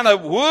and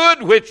of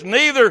wood, which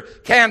neither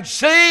can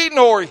see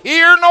nor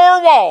hear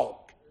nor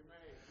walk.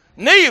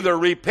 Neither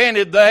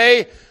repented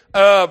they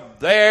of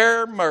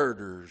their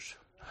murders.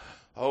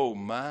 Oh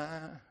my.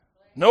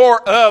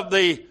 Nor of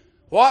the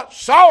what?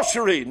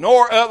 Sorcery,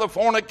 nor of the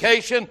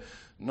fornication,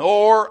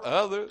 nor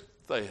other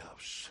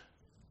thefts.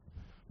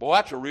 Boy,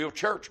 that's a real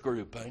church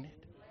group, ain't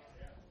it?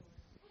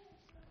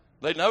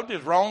 They know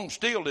this wrong,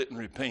 still didn't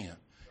repent.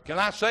 Can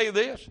I say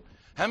this?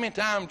 How many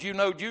times you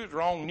know you was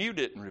wrong and you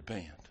didn't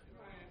repent?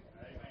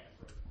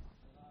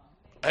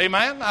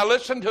 Amen. Now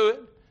listen to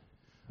it.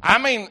 I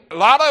mean, a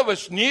lot of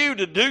us knew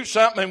to do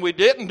something and we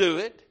didn't do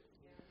it.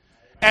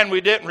 And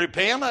we didn't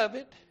repent of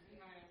it.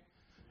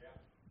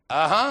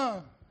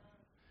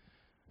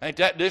 Ain't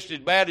that just as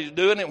bad as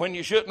doing it when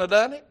you shouldn't have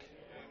done it?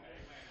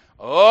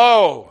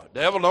 Oh,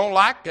 the devil don't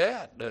like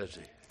that, does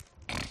he?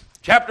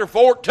 Chapter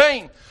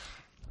 14.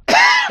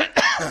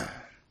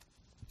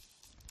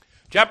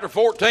 Chapter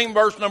 14,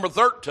 verse number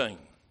 13.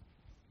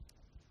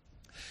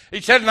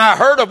 He said, and I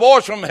heard a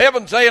voice from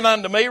heaven saying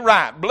unto me,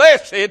 Write,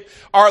 blessed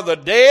are the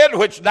dead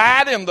which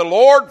died in the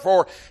Lord,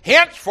 for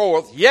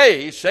henceforth,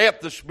 yea, saith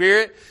the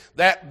Spirit,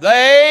 that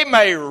they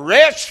may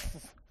rest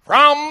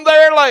from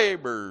their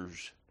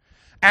labors,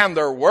 and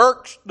their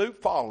works do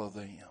follow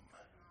them.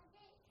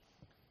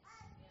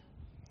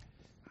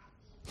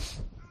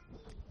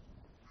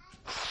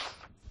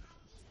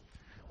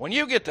 When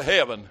you get to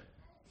heaven,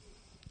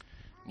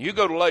 You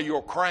go to lay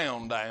your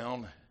crown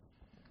down,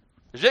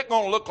 is it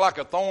going to look like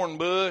a thorn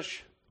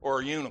bush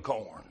or a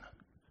unicorn?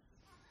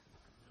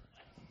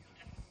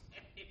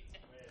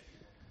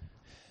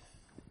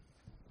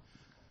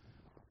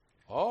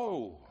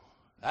 Oh,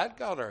 that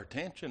got our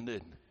attention,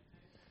 didn't it?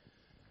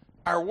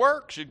 Our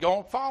works are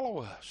going to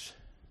follow us.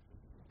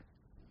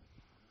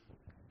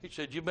 He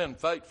said, you've been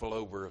faithful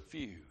over a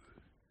few.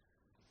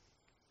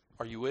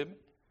 Are you with me?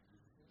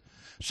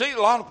 See,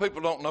 a lot of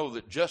people don't know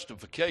that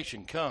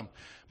justification comes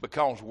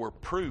because we're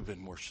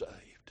proven we're saved.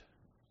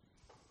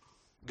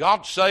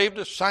 God saved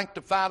us,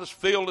 sanctified us,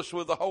 filled us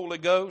with the Holy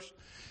Ghost.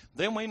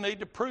 Then we need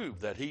to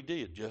prove that He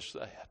did just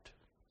that.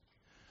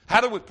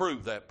 How do we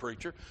prove that,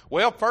 preacher?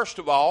 Well, first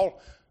of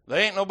all, there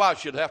ain't nobody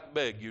should have to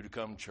beg you to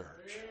come to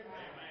church.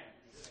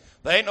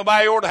 There ain't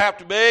nobody ought to have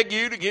to beg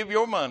you to give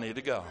your money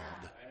to God.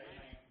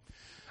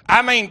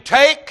 I mean,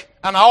 take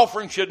an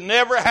offering should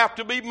never have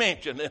to be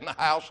mentioned in the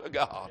house of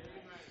God.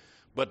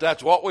 But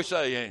that's what we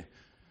say.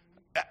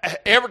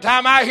 Every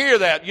time I hear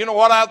that, you know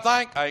what I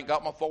think? I ain't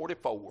got my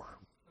 44.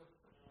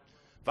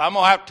 If I'm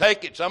going to have to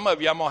take it, some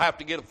of you, I'm going to have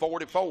to get a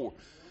 44.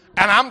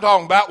 And I'm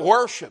talking about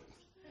worship.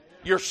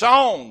 Your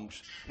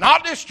songs.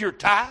 Not just your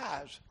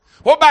tithes.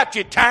 What about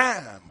your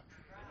time?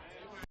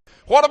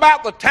 What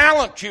about the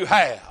talent you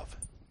have?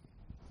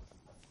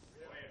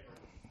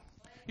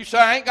 You say,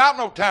 I ain't got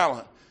no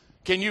talent.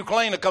 Can you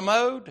clean a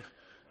commode?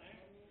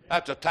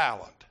 That's a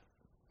talent.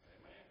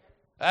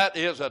 That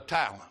is a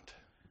talent.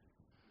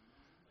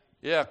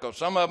 Yeah, because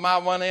some of them I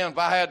went in, if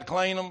I had to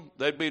clean them,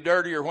 they'd be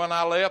dirtier when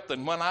I left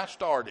than when I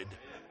started.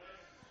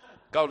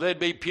 Because they'd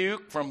be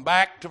puke from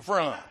back to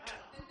front.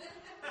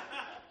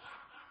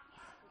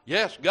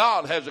 Yes,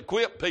 God has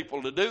equipped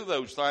people to do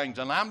those things,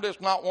 and I'm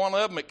just not one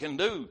of them that can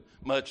do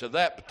much of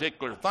that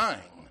particular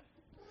thing.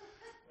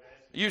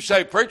 You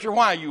say, preacher,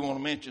 why you want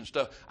to mention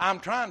stuff? I'm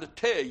trying to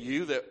tell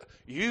you that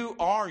you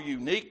are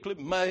uniquely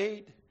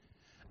made,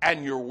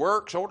 and your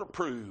works ought to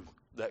prove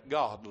that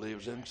God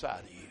lives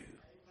inside of you.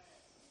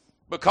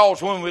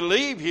 Because when we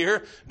leave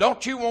here,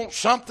 don't you want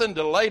something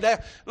to lay down?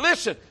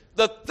 Listen,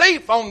 the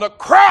thief on the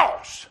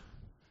cross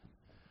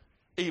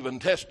even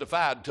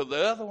testified to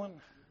the other one.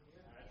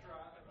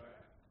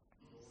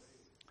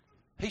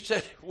 He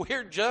said,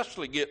 we're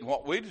justly getting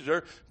what we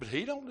deserve, but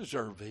he don't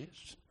deserve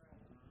this.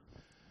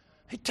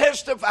 He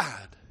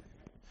testified.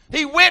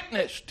 He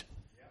witnessed.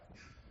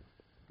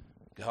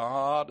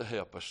 God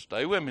help us.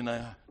 Stay with me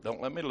now.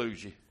 Don't let me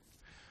lose you.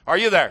 Are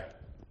you there?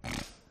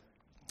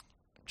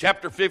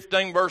 Chapter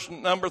 15, verse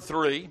number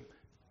 3.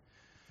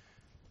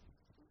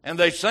 And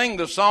they sing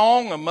the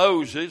song of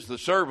Moses, the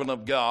servant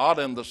of God,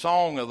 and the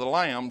song of the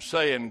Lamb,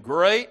 saying,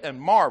 great and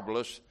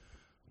marvelous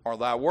are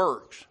thy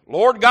works.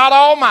 Lord God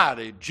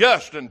Almighty,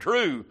 just and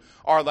true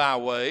are thy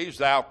ways,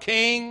 thou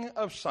King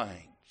of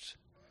saints.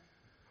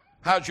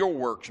 How's your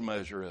works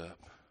measure up?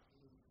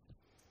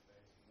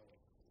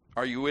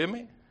 Are you with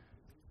me?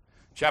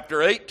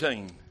 Chapter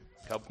 18.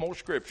 A couple more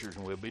scriptures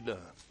and we'll be done.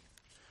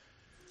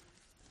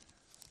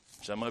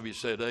 Some of you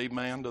said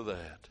amen to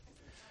that.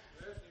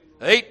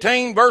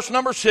 18, verse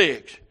number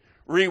 6.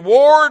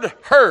 Reward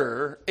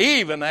her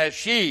even as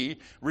she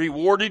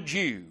rewarded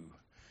you.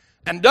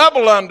 And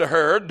double unto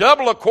her,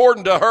 double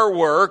according to her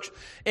works,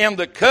 in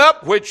the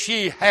cup which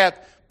she hath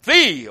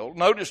filled,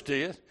 notice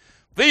this,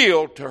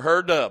 filled to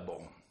her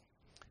double.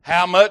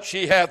 How much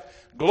she hath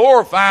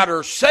glorified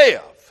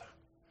herself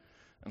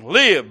and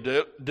lived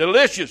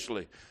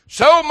deliciously.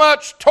 So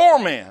much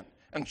torment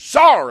and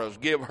sorrows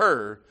give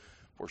her,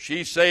 for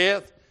she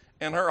saith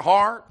in her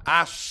heart,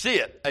 I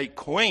sit a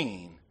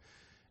queen,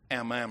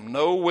 and am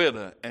no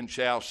widow, and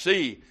shall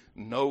see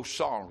no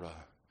sorrow.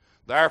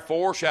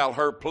 Therefore shall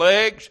her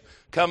plagues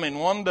come in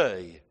one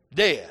day,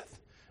 death,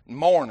 and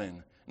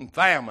mourning, and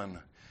famine,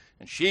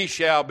 and she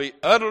shall be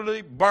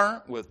utterly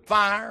burnt with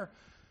fire,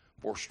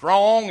 for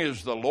strong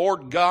is the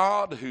Lord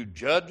God who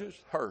judges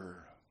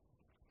her.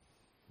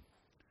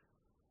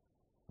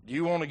 Do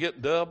you want to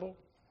get double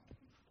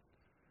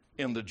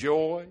in the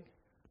joy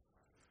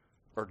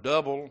or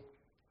double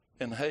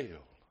in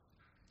hell?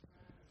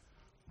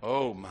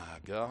 Oh my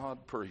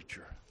God,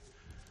 preacher.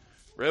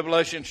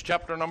 Revelation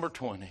chapter number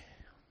 20.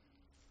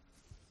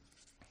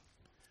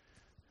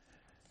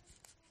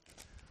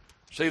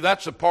 See,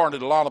 that's the part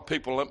that a lot of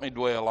people, let me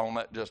dwell on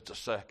that just a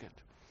second.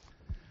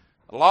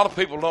 A lot of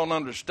people don't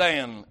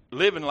understand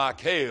living like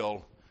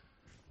hell,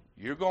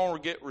 you're going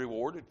to get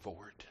rewarded for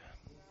it.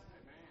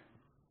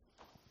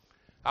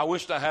 I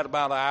wished I had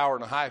about an hour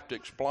and a half to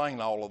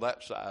explain all of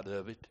that side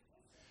of it.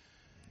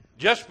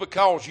 Just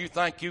because you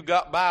think you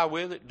got by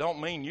with it, don't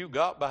mean you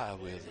got by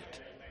with it.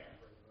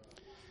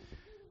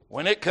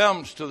 When it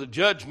comes to the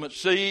judgment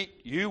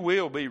seat, you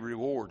will be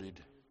rewarded.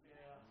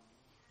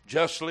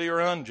 Justly or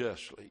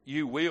unjustly,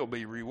 you will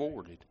be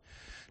rewarded.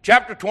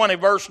 Chapter 20,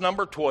 verse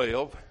number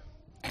 12.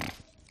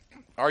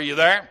 Are you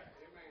there?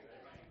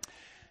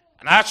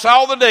 And I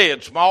saw the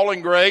dead, small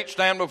and great,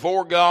 stand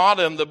before God,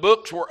 and the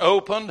books were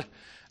opened,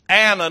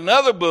 And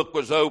another book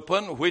was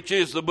opened, which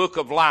is the book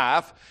of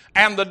life.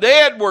 And the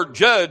dead were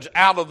judged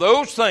out of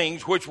those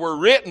things which were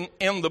written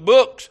in the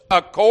books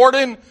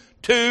according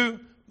to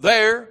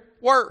their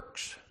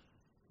works.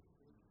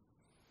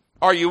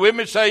 Are you with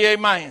me? Say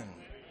amen.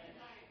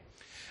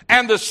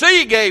 And the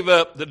sea gave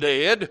up the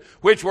dead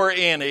which were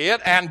in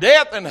it, and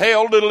death and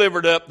hell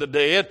delivered up the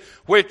dead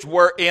which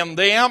were in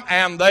them,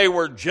 and they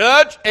were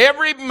judged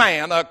every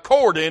man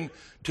according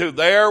to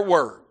their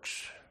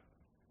works.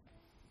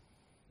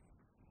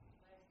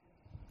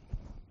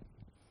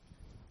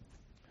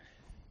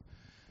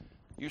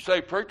 You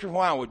say, preacher,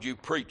 why would you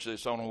preach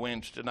this on a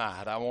Wednesday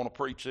night? I want to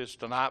preach this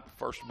tonight,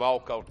 first of all,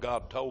 because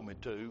God told me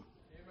to.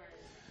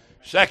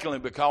 Secondly,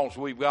 because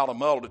we've got a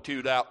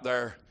multitude out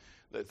there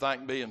that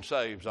think being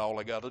saved is all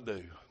they got to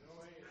do.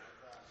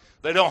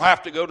 They don't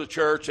have to go to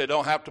church. They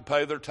don't have to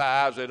pay their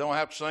tithes. They don't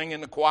have to sing in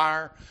the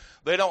choir.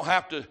 They don't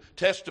have to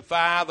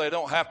testify. They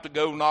don't have to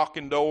go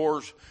knocking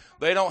doors.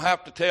 They don't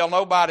have to tell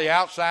nobody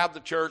outside the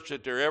church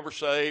that they're ever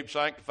saved,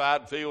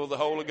 sanctified, filled with the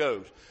Holy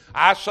Ghost.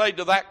 I say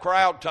to that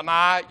crowd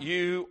tonight,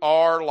 you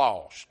are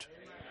lost.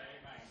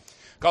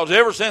 Because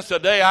ever since the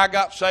day I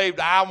got saved,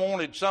 I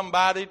wanted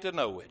somebody to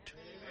know it.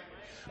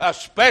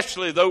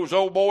 Especially those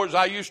old boys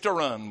I used to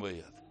run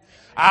with.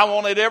 I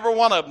wanted every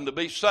one of them to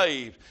be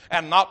saved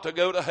and not to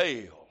go to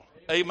hell.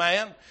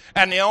 Amen.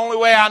 And the only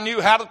way I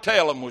knew how to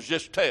tell them was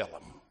just tell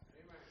them.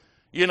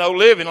 You know,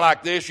 living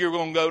like this, you're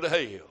going to go to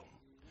hell.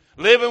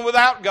 Living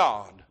without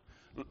God.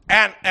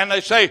 And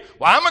they say,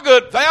 well, I'm a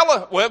good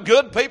fella. Well,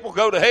 good people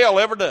go to hell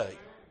every day.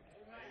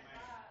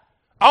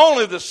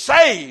 Only the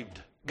saved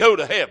go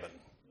to heaven.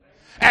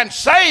 And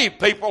saved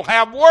people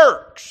have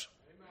works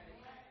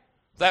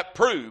that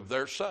prove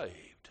they're saved.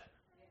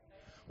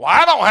 Well,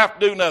 I don't have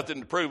to do nothing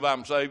to prove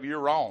I'm saved. You're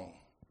wrong.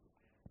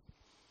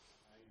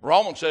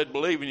 Romans said,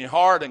 believe in your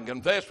heart and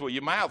confess with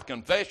your mouth.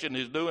 Confession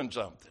is doing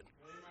something.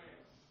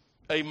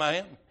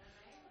 Amen.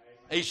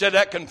 He said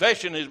that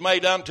confession is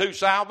made unto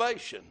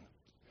salvation.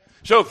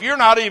 So if you're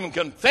not even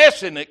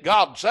confessing that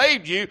God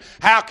saved you,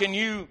 how can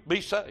you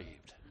be saved?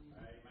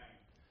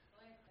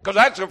 Because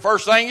that's the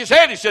first thing he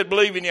said. He said,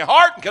 believe in your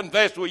heart and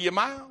confess with your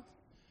mouth.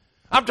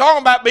 I'm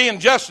talking about being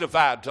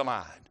justified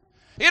tonight.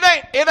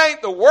 It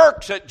ain't the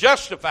works that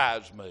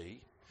justifies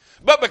me.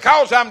 But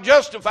because I'm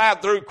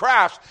justified through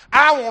Christ,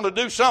 I want to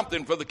do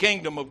something for the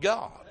kingdom of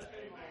God.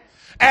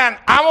 And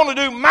I want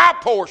to do my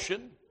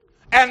portion,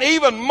 and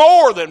even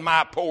more than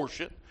my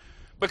portion,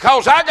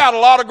 because I got a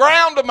lot of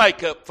ground to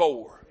make up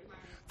for.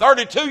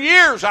 32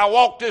 years I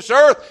walked this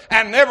earth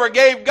and never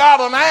gave God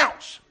an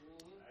ounce.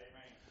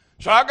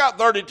 So I got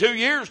 32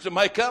 years to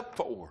make up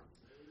for.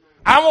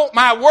 I want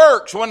my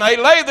works, when they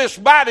lay this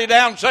body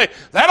down and say,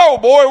 that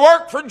old boy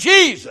worked for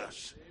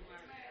Jesus.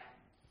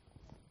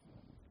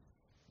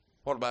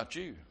 What about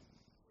you?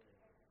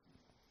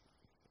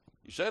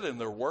 You said, and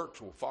their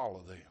works will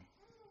follow them.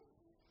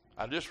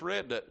 I just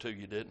read that to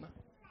you, didn't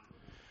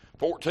I?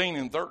 14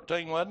 and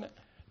 13, wasn't it?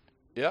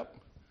 Yep.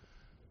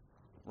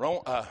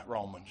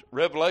 Romans.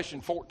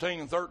 Revelation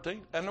 14 and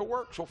 13. And their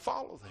works will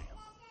follow them.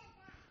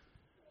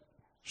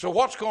 So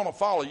what's going to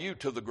follow you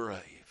to the grave?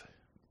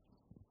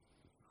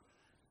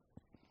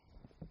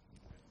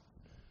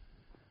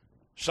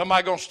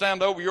 Somebody going to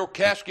stand over your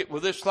casket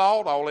with this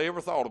thought? All they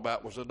ever thought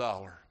about was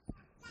 $1.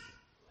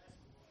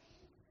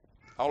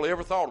 All they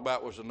ever thought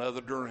about was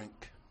another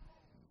drink.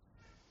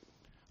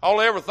 All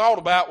they ever thought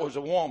about was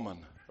a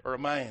woman or a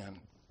man.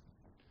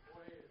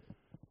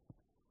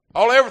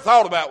 All they ever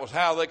thought about was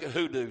how they could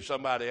hoodoo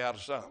somebody out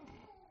of something.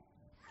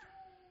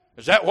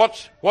 Is that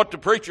what the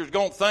preacher's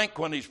going to think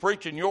when he's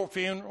preaching your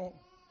funeral?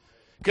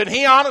 Can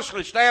he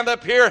honestly stand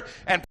up here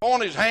and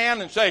point his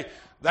hand and say,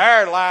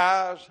 there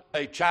lies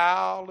a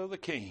child of the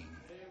King.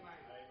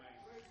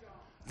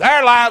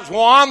 There lies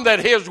one that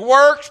his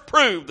works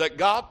proved that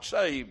God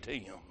saved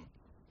him.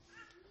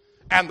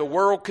 And the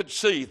world could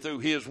see through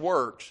his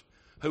works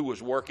who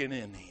was working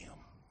in him.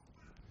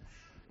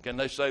 Can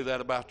they say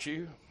that about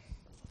you?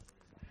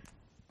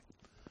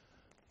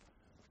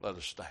 Let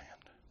us stand.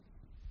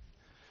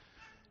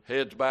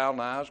 Heads bowed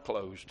and eyes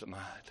closed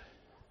tonight.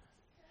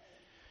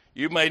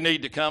 You may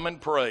need to come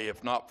and pray,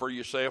 if not for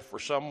yourself, for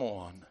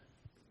someone.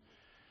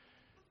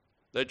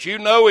 That you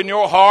know in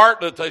your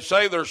heart that they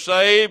say they're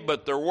saved,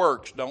 but their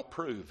works don't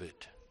prove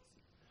it.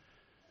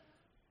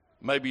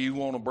 Maybe you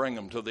want to bring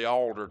them to the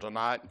altar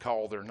tonight and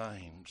call their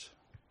names.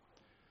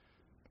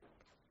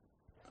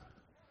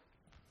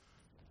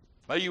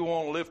 Maybe you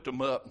want to lift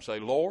them up and say,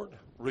 Lord,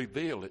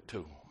 reveal it to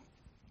them.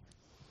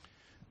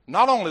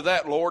 Not only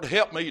that, Lord,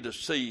 help me to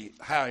see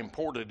how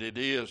important it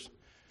is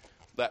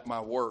that my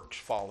works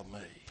follow me.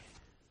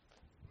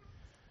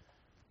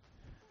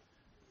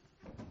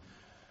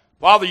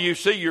 Father, you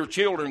see your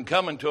children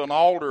coming to an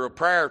altar of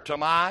prayer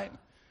tonight.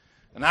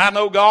 And I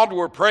know, God,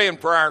 we're praying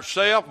for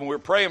ourselves, and we're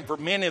praying for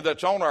many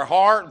that's on our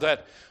heart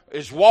that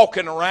is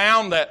walking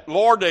around that,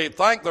 Lord, they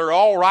think they're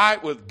all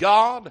right with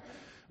God,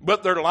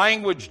 but their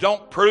language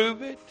don't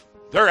prove it.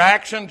 Their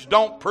actions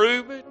don't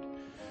prove it.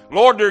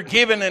 Lord, their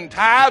giving in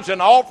tithes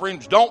and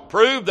offerings don't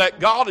prove that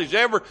God has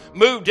ever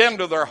moved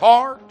into their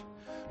heart.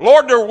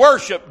 Lord, their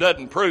worship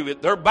doesn't prove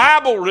it. Their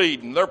Bible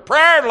reading, their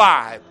prayer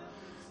life,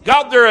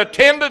 God, their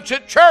attendance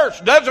at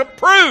church doesn't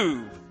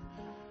prove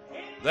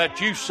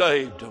that you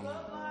saved them.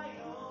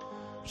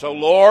 So,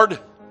 Lord,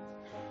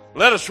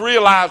 let us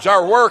realize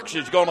our works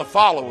is going to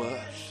follow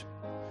us.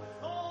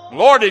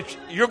 Lord,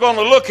 you're going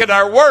to look at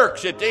our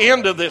works at the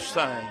end of this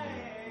thing.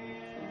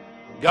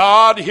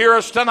 God, hear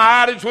us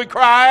tonight as we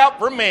cry out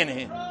for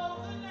many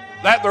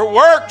that their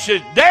works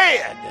is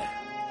dead.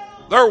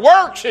 Their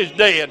works is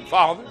dead,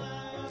 Father.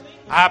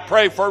 I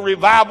pray for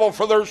revival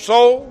for their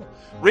soul,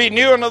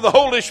 renewing of the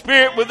Holy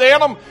Spirit within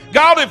them.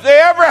 God, if they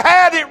ever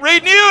had it,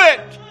 renew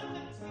it.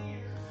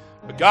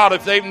 But God,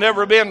 if they've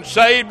never been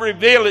saved,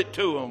 reveal it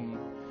to them,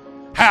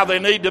 how they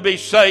need to be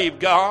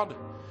saved, God.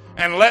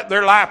 And let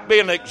their life be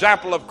an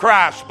example of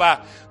Christ by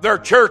their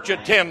church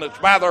attendance,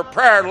 by their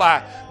prayer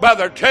life, by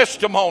their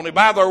testimony,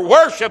 by their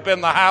worship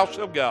in the house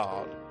of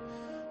God.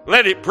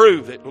 Let it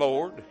prove it,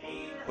 Lord.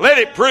 Let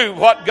it prove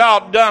what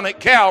God done at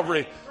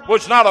Calvary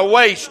was not a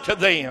waste to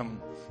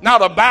them,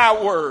 not a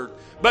byword,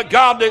 but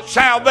God, that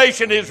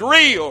salvation is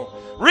real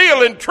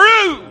and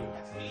true.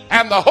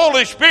 And the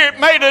Holy Spirit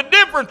made a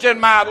difference in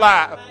my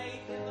life.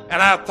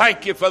 And I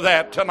thank you for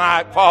that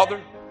tonight, Father.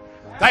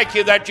 Thank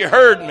you that you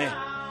heard me.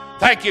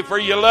 Thank you for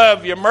your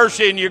love, your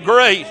mercy, and your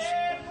grace.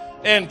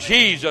 In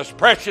Jesus'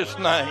 precious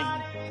name.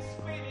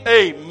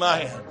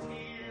 Amen.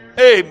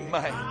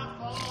 Amen.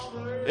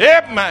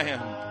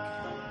 Amen.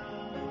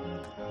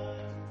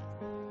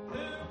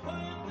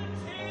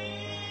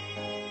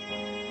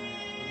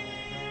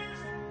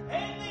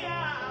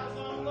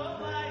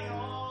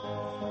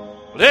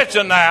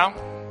 Listen now.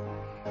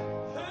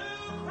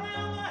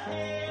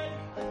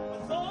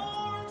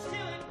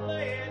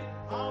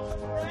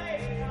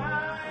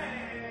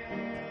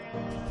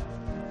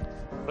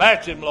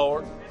 That's him,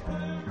 Lord.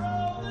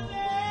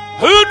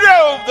 Who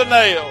drove the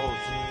nails?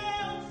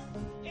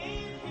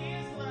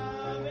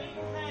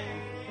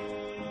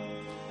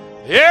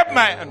 Yep,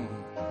 man.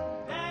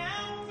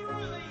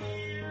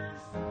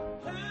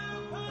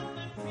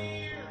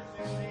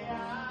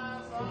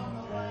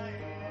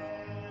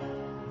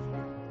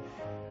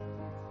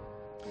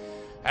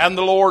 And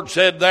the Lord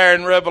said there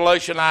in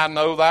Revelation, I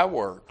know thy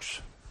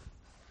works.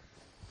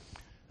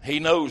 He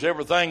knows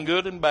everything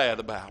good and bad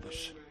about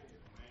us.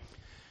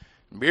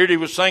 Beardy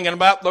was singing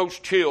about those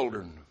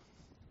children.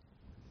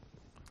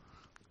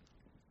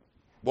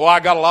 Boy, I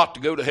got a lot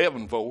to go to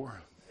heaven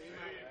for.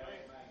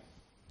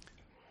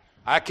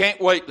 I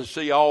can't wait to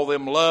see all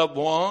them loved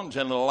ones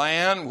in a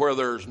land where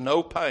there's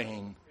no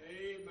pain,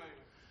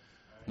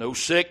 no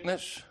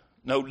sickness,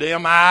 no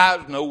dim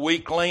eyes, no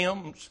weak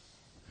limbs.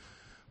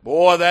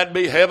 Boy, that'd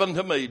be heaven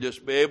to me,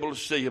 just be able to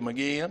see them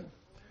again.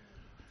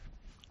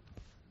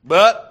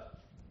 But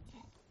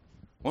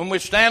when we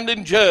stand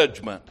in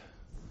judgment,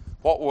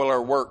 what will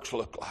our works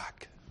look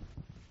like?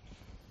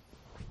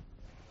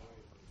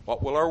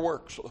 What will our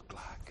works look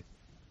like?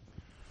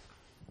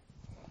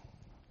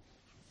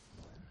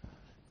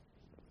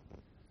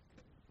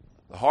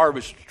 The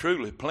harvest is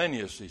truly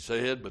plenteous, he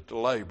said, but the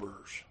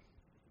laborers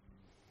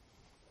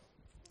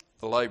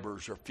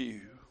are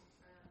few.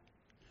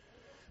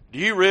 Do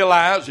you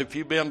realize if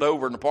you bend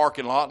over in the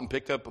parking lot and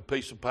pick up a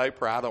piece of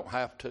paper, I don't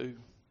have to?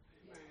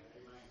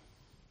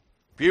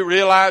 If you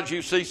realize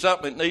you see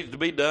something that needs to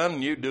be done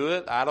and you do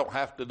it, I don't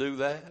have to do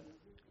that.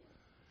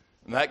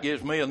 And that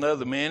gives me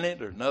another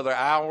minute or another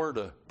hour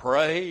to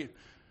pray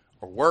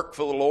or work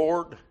for the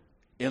Lord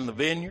in the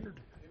vineyard.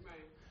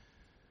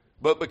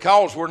 But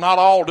because we're not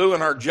all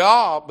doing our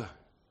job,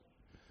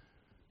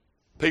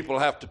 people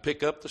have to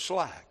pick up the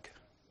slack.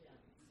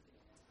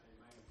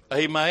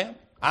 Amen.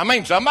 I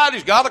mean,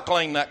 somebody's got to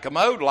clean that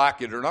commode,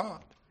 like it or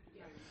not.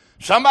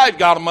 Somebody's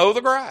got to mow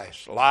the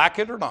grass, like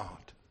it or not.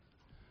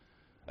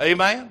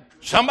 Amen.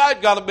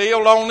 Somebody's got to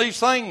build on these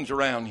things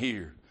around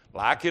here,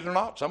 like it or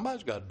not.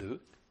 Somebody's got to do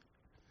it.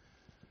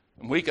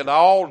 And we could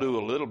all do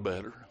a little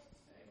better.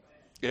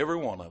 Every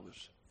one of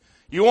us.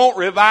 You want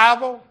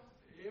revival?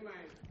 Amen.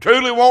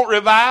 Truly want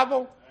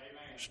revival?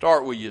 Amen.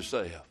 Start with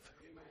yourself. Amen.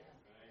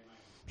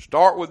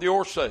 Start with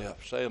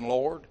yourself, saying,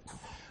 Lord,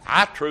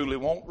 I truly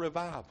want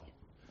revival.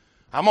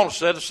 I'm going to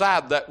set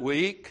aside that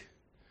week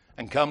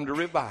and come to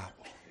revival.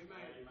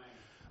 Amen.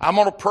 I'm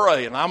going to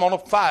pray and I'm going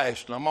to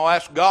fast and I'm going to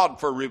ask God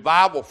for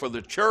revival for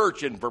the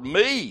church and for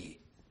me.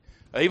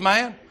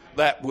 Amen?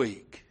 That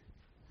week.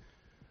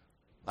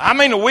 I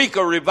mean, a week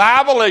of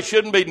revival, there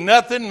shouldn't be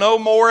nothing no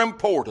more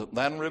important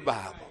than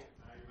revival.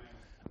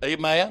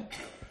 Amen?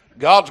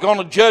 God's going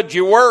to judge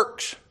your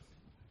works.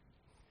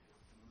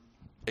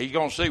 He's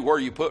going to see where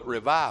you put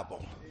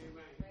revival.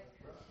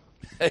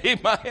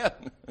 Amen.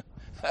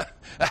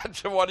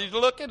 That's what he's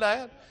looking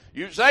at.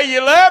 You say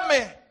you love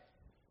me.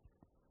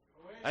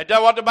 Ain't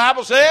that what the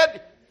Bible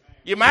said?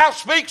 Your mouth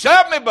speaks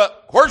of me,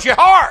 but where's your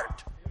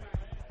heart?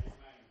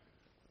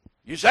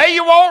 You say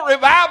you want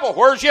revival.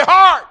 Where's your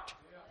heart?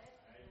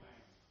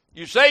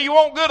 You say you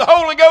want good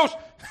Holy Ghost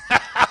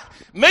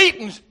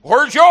meetings.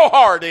 Where's your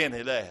heart in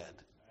it at?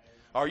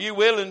 Are you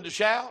willing to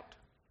shout?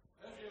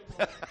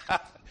 Are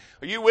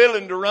you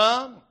willing to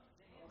run?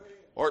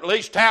 Or at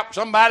least tap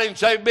somebody and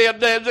say, be a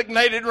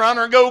designated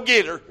runner, go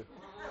get her.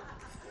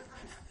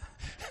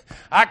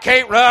 I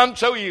can't run,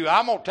 so you.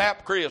 I'm going to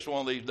tap Chris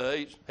one of these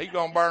days. He's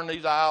going to burn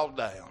these aisles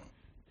down.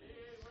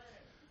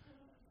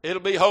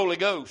 It'll be Holy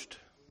Ghost.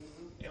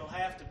 It'll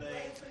have to be.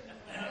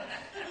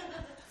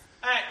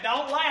 Hey,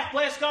 don't laugh.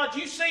 Bless God.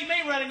 You see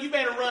me running, you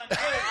better run too.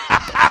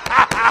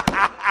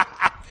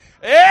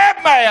 Yeah,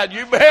 man,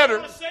 you better.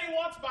 I want to see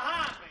what's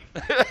behind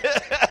me.